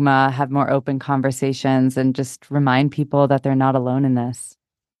stigma, have more open conversations, and just remind people that they're not alone in this.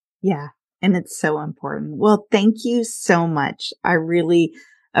 Yeah. And it's so important. Well, thank you so much. I really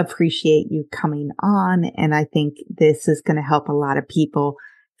appreciate you coming on. And I think this is going to help a lot of people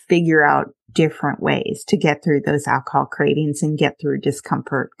figure out different ways to get through those alcohol cravings and get through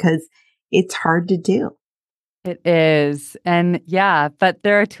discomfort, because it's hard to do. It is. And yeah, but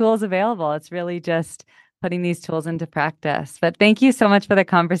there are tools available. It's really just putting these tools into practice. But thank you so much for the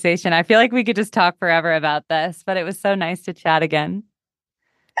conversation. I feel like we could just talk forever about this, but it was so nice to chat again.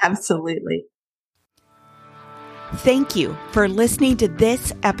 Absolutely. Thank you for listening to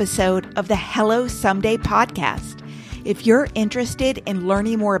this episode of the Hello Someday podcast. If you're interested in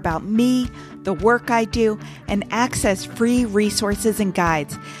learning more about me, the work I do, and access free resources and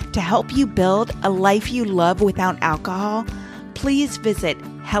guides to help you build a life you love without alcohol, please visit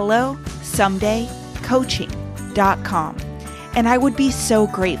hellosomedaycoaching.com. And I would be so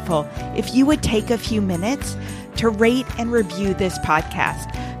grateful if you would take a few minutes to rate and review this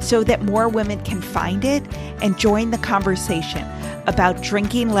podcast so that more women can find it and join the conversation about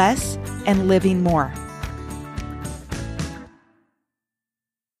drinking less and living more.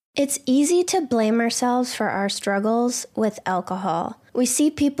 It's easy to blame ourselves for our struggles with alcohol. We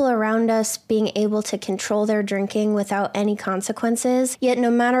see people around us being able to control their drinking without any consequences, yet no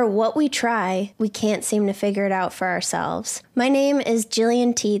matter what we try, we can't seem to figure it out for ourselves. My name is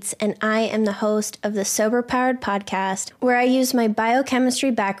Jillian Teets, and I am the host of the Sober Powered podcast, where I use my biochemistry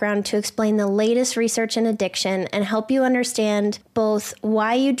background to explain the latest research in addiction and help you understand both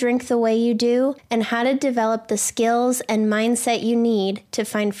why you drink the way you do and how to develop the skills and mindset you need to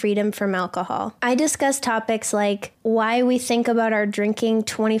find freedom from alcohol. I discuss topics like why we think about our drinking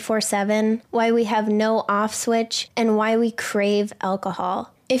 24/7, why we have no off switch, and why we crave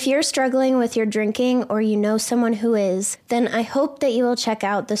alcohol. If you're struggling with your drinking or you know someone who is, then I hope that you will check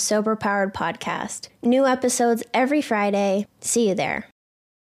out the Sober Powered podcast. New episodes every Friday. See you there.